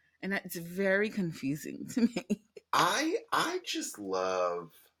 And it's very confusing to me. I just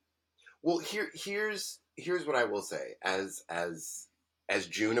love. Well, here's what I will say. As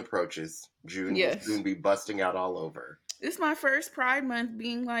June approaches, June will soon be busting out all over. It's my first Pride Month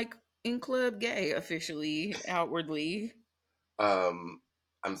being like in club gay officially, outwardly. I'm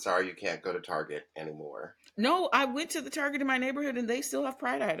sorry you can't go to Target anymore. No, I went to the Target in my neighborhood and they still have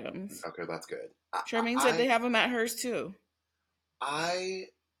Pride items. Okay, that's good. Charmaine said they have them at hers too. I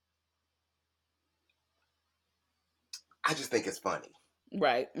just think it's funny.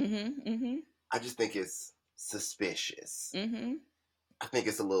 Right. Mm-hmm. I just think it's suspicious. Mm-hmm. I think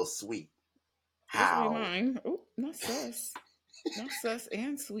it's a little sweet. This will be mine. Oh, not sus. Not sus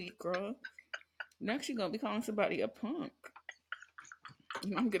and sweet, girl. Next, you're gonna be calling somebody a punk.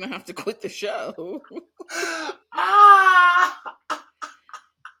 I'm gonna have to quit the show.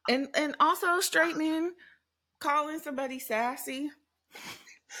 and also straight men calling somebody sassy.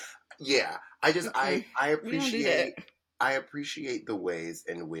 Yeah, I appreciate the ways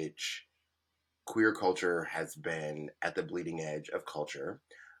in which queer culture has been at the bleeding edge of culture.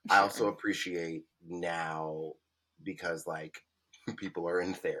 Sure. I also appreciate now, because like people are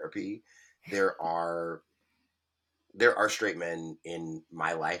in therapy, there are straight men in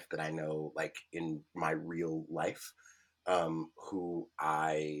my life that I know, like in my real life, who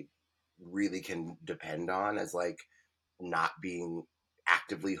I really can depend on as like not being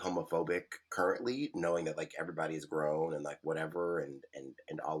actively homophobic currently, knowing that like everybody is grown and like whatever and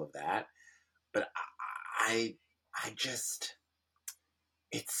all of that. But I just,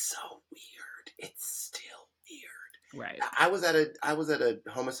 it's so weird. It's still weird. Right. I was at a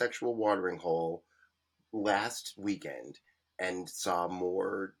homosexual watering hole last weekend and saw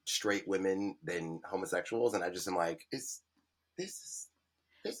more straight women than homosexuals, and I just am like, this is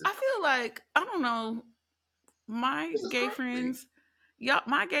I feel like, I don't know, my gay friends, y'all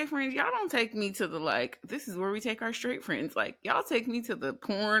don't take me to the, like, this is where we take our straight friends. Like, y'all take me to the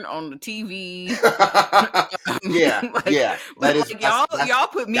porn on the TV. Yeah, like, yeah. That is, like, y'all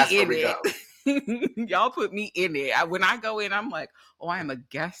put me in it. Y'all put me in it. When I go in, I'm like, oh, I am a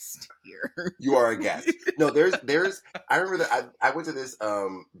guest here. You are a guest. No, there's. I remember that I went to this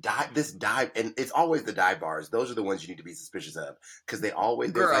dive, and it's always the dive bars. Those are the ones you need to be suspicious of, because they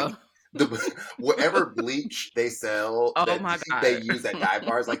always, there's like whatever bleach they sell that they use at dive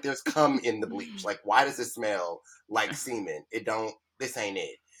bars. Like, there's cum in the bleach. Like, why does it smell like semen? This ain't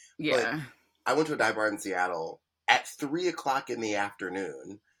it. Yeah. But I went to a dive bar in Seattle at 3:00 in the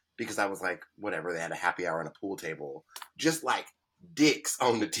afternoon because I was like, whatever. They had a happy hour on a pool table, just like dicks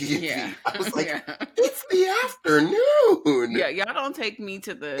on the TV. Yeah. I was like, it's the afternoon. Yeah, y'all don't take me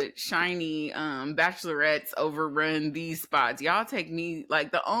to the shiny bachelorettes overrun these spots. Y'all take me,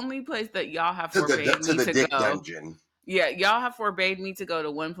 like, the only place that y'all have forbade me to the dick go. Dungeon. Yeah, y'all have forbade me to go to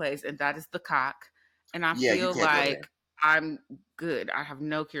one place, and that is the cock. And I feel like I'm good. I have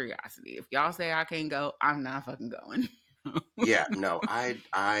no curiosity. If y'all say I can't go, I'm not fucking going. Yeah, no,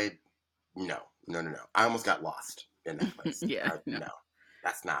 no. I almost got lost in that place. Yeah, no,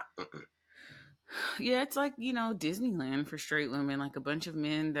 that's not. Yeah, it's like, Disneyland for straight women, like a bunch of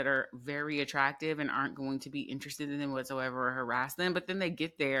men that are very attractive and aren't going to be interested in them whatsoever or harass them, but then they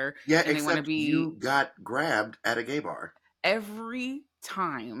get there and they want to be. You got grabbed at a gay bar. Every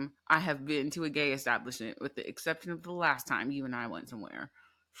time I have been to a gay establishment, with the exception of the last time you and I went somewhere,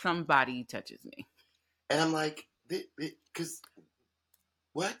 somebody touches me. And I'm like, because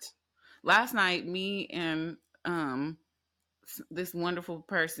what? Last night, me and this wonderful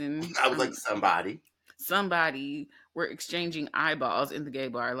person. I was like, somebody were exchanging eyeballs in the gay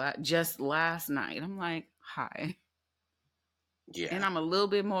bar just last night. I'm like, hi. Yeah. And I'm a little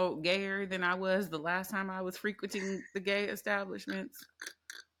bit more gayer than I was the last time I was frequenting the gay establishments.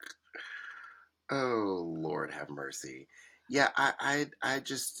 Oh, Lord have mercy. Yeah, I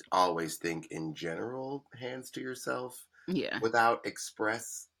just always think in general, hands to yourself. Yeah. Without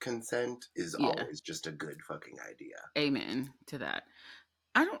express consent is always just a good fucking idea. Amen to that.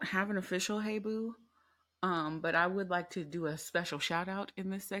 I don't have an official Hey Boo, but I would like to do a special shout out in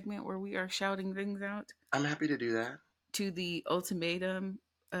this segment where we are shouting things out. I'm happy to do that. To the Ultimatum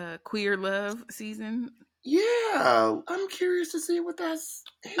Queer Love season. Yeah, I'm curious to see what that's.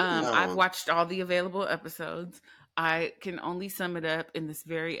 I've watched all the available episodes. I can only sum it up in this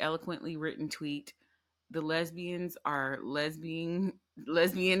very eloquently written tweet. The lesbians are lesbianing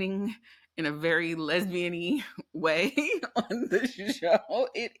in a very lesbian-y way on the show.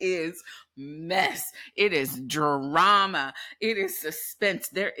 It is mess. It is drama. It is suspense.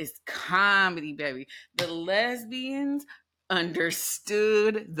 There is comedy, baby. The lesbians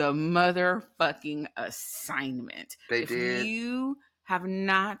understood the motherfucking assignment. They did. If you have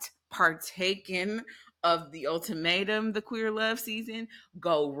not partaken of the Ultimatum, the Queer Love season,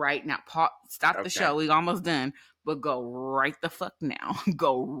 go right now. Stop the show. We almost done. But go right the fuck now.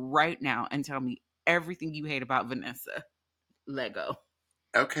 Go right now and tell me everything you hate about Vanessa. Lego.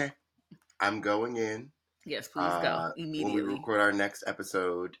 Okay. I'm going in. Yes, please go immediately. When we record our next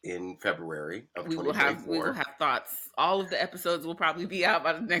episode in February of 2024. We will have thoughts. All of the episodes will probably be out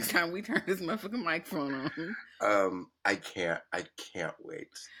by the next time we turn this motherfucking microphone on. I can't wait.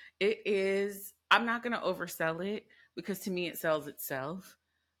 It is. I'm not going to oversell it because to me it sells itself.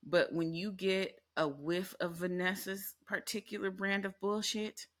 But when you get a whiff of Vanessa's particular brand of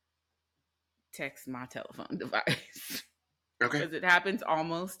bullshit, text my telephone device. Okay. Because it happens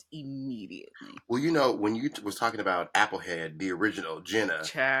almost immediately. Well, you know, when you was talking about Applehead, the original Jenna,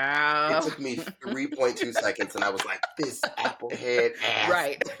 Child. it took me 3.2 seconds, and I was like, "This Applehead ass."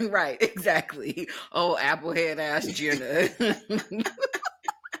 Right, exactly. Oh, Applehead ass Jenna.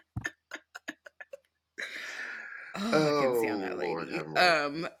 I can stand that lady. Lord have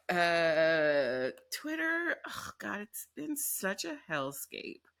mercy. Twitter. Oh God, it's been such a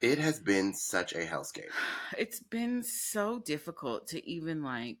hellscape. It has been such a hellscape. It's been so difficult to even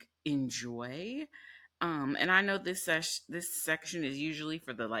like enjoy. And I know this section is usually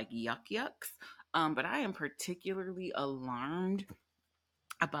for the like yucks. But I am particularly alarmed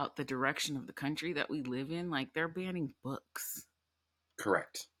about the direction of the country that we live in. Like they're banning books.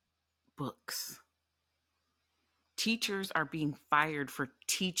 Correct. Books. Teachers are being fired for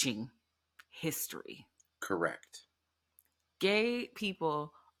teaching history. Correct. Gay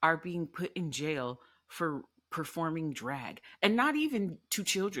people are being put in jail for performing drag, and not even to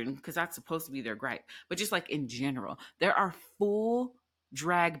children, because that's supposed to be their gripe, but just like in general. There are full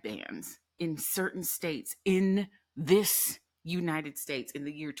drag bans in certain states in this United States in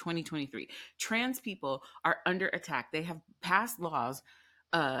the year 2023. Trans people are under attack. They have passed laws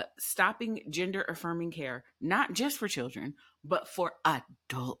stopping gender affirming care, not just for children, but for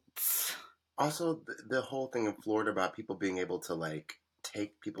adults. Also, the whole thing in Florida about people being able to like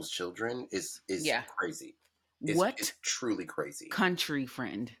take people's children is crazy. What truly crazy country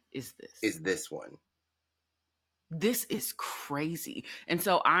friend is this? Is this one? This is crazy. And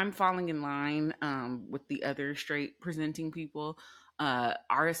so I'm falling in line with the other straight presenting people.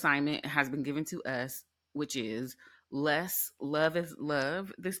 Our assignment has been given to us, which is less love is love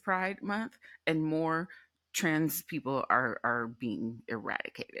this Pride Month, and more trans people are being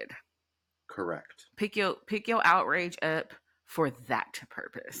eradicated. Correct. Pick your outrage up for that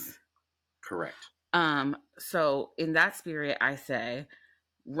purpose. Correct. So in that spirit, I say,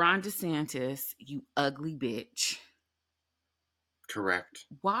 Ron DeSantis, you ugly bitch. Correct.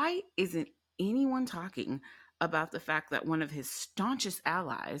 Why isn't anyone talking about the fact that one of his staunchest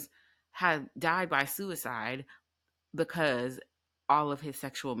allies had died by suicide because all of his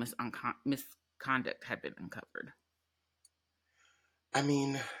sexual misconduct had been uncovered? I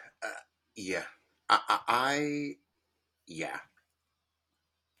mean, yeah. Yeah.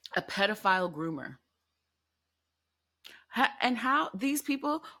 A pedophile groomer. And how these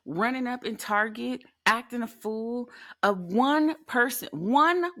people running up in Target, acting a fool. One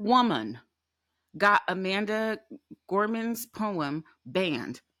woman got Amanda Gorman's poem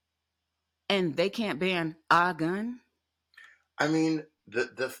banned, and they can't ban a gun. I mean,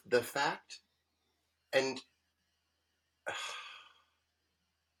 the fact, and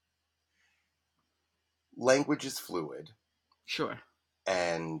language is fluid. Sure.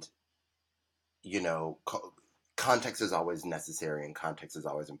 And, you know, context is always necessary and context is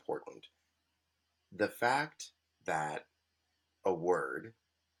always important. The fact that a word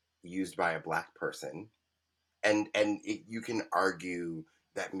used by a Black person, and you can argue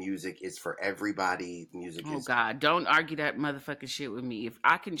that music is for everybody. God, don't argue that motherfucking shit with me. If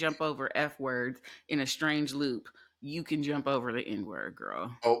I can jump over F words in a strange loop, you can jump over the N word,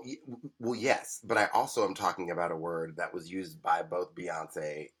 girl. Oh, well, yes. But I also am talking about a word that was used by both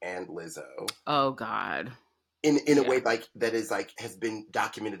Beyonce and Lizzo. Oh, God. In a way like that is like has been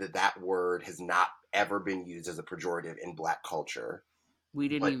documented that word has not ever been used as a pejorative in Black culture. We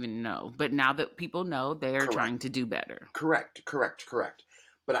didn't even know. But now that people know, they are trying to do better. Correct.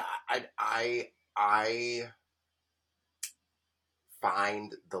 But I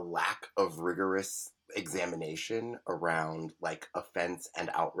find the lack of rigorous examination around like offense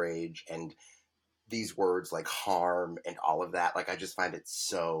and outrage and these words like harm and all of that. Like, I just find it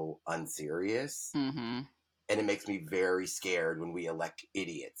so unserious. Mm-hmm. And it makes me very scared when we elect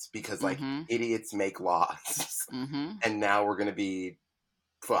idiots because like idiots make laws and now we're going to be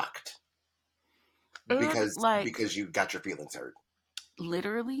fucked because you got your feelings hurt.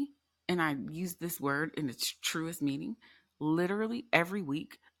 Literally, and I use this word in its truest meaning, literally every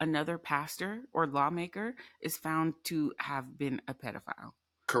week, another pastor or lawmaker is found to have been a pedophile.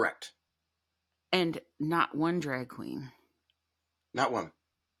 Correct. And not one drag queen. Not one.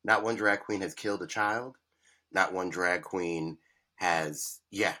 Not one drag queen has killed a child. Not one drag queen has,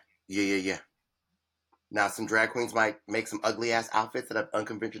 yeah. Now, some drag queens might make some ugly ass outfits that have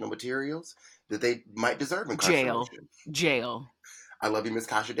unconventional materials that they might deserve incarceration. Jail. I love you, Miss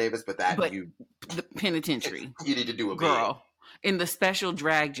Kasha Davis, but the penitentiary. You need to do a girl in the special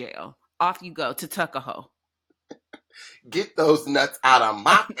drag jail. Off you go to Tuckahoe. Get those nuts out of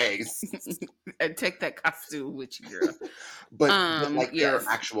my face. And take that costume with you, girl. but like there are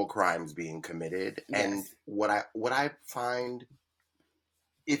actual crimes being committed. And what I find,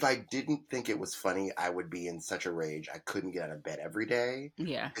 if I didn't think it was funny, I would be in such a rage I couldn't get out of bed every day.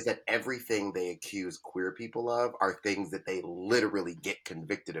 Yeah. Is that everything they accuse queer people of are things that they literally get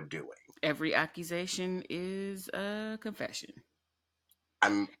convicted of doing. Every accusation is a confession.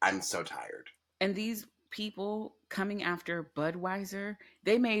 I'm so tired. And these people coming after Budweiser,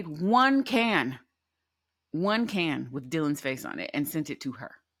 they made one can with Dylan's face on it and sent it to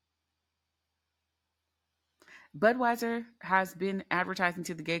her. Budweiser has been advertising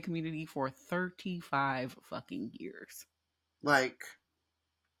to the gay community for 35 fucking years. Like,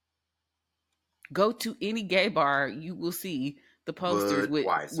 go to any gay bar, you will see the posters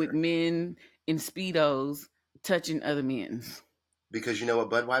with men in Speedos touching other men's. Because you know what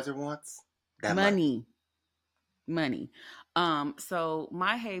Budweiser wants? That money. So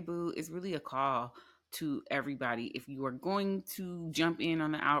my Hey Boo is really a call to everybody. If you are going to jump in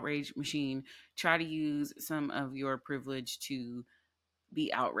on the outrage machine, try to use some of your privilege to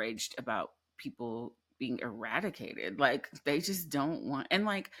be outraged about people being eradicated. Like, they just don't want, and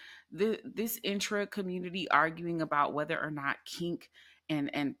like this intra community arguing about whether or not kink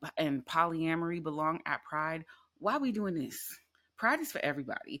and polyamory belong at Pride. Why are we doing this? Pride is for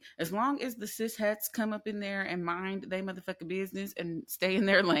everybody. As long as the cis hets come up in there and mind they motherfucking business and stay in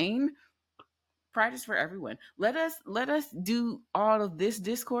their lane, Pride is for everyone. Let us do all of this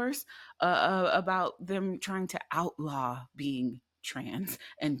discourse about them trying to outlaw being trans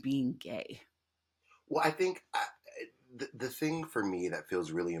and being gay. Well, I think the thing for me that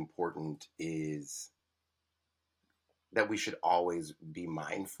feels really important is that we should always be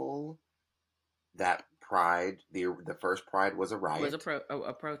mindful that Pride, the first Pride was a riot. Was a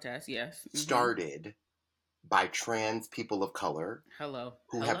protest, yes. Mm-hmm. Started by trans people of color.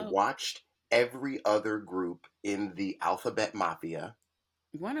 Who have watched every other group in the alphabet mafia.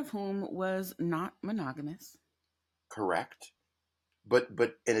 One of whom was not monogamous. Correct. But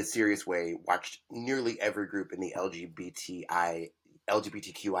in a serious way, watched nearly every group in the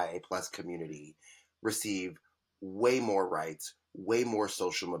LGBTQIA plus community receive way more rights, way more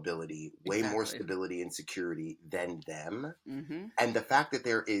social mobility, way more stability and security than them. Mm-hmm. And the fact that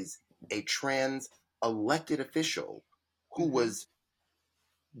there is a trans elected official who was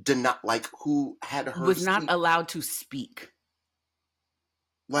who had her was not allowed to speak.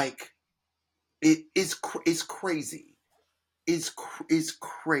 Like, it is crazy. Is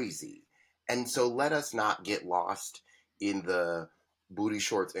crazy. And so let us not get lost in the booty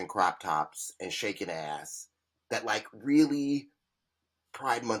shorts and crop tops and shaking ass that, like, really,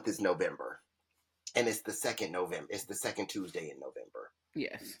 Pride Month is November. And it's the second November. It's the second Tuesday in November.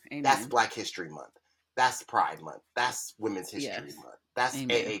 Yes. Amen. That's Black History Month. That's Pride Month. That's Women's History Month. That's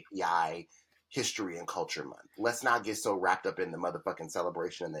AAPI History and Culture Month. Let's not get so wrapped up in the motherfucking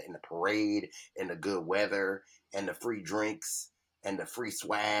celebration and in the parade and the good weather and the free drinks and the free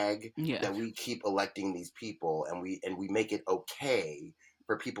swag that we keep electing these people, and we make it okay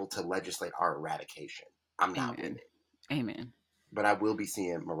for people to legislate our eradication. I'm not with it. Amen. But I will be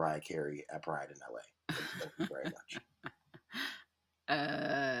seeing Mariah Carey at Pride in LA. Thank you very much.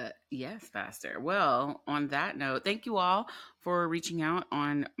 Yes, Pastor. Well, on that note, thank you all for reaching out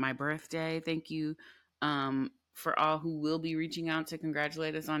on my birthday. Thank you for all who will be reaching out to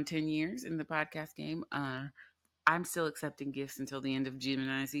congratulate us on 10 years in the podcast game. I'm still accepting gifts until the end of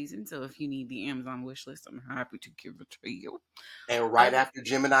Gemini season, so if you need the Amazon wish list, I'm happy to give it to you. And right after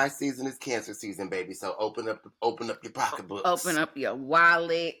Gemini season is Cancer season, baby. So open up your pocketbooks. Open up your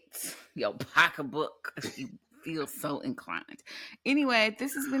wallet, your pocketbook. You feel so inclined. Anyway,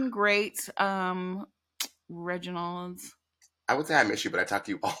 this has been great. Reginald. I would say I miss you, but I talk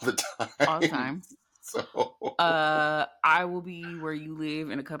to you all the time. All the time. So I will be where you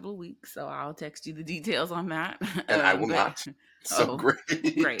live in a couple of weeks, so I'll text you the details on that. And I will not. So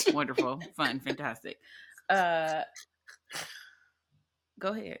great, wonderful, fun, fantastic. Go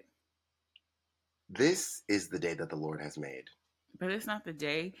ahead. This is the day that the Lord has made. But it's not the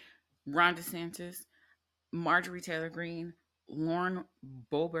day. Ron DeSantis, Marjorie Taylor Greene, Lauren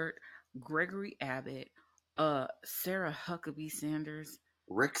Boebert, Gregory Abbott, Sarah Huckabee Sanders,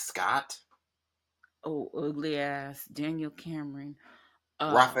 Rick Scott, ugly ass Daniel Cameron,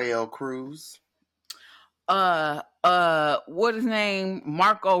 Rafael Cruz, what his name?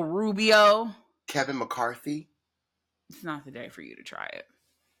 Marco Rubio, Kevin McCarthy. It's not the day for you to try it.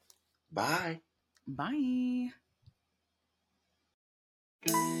 Bye. Bye.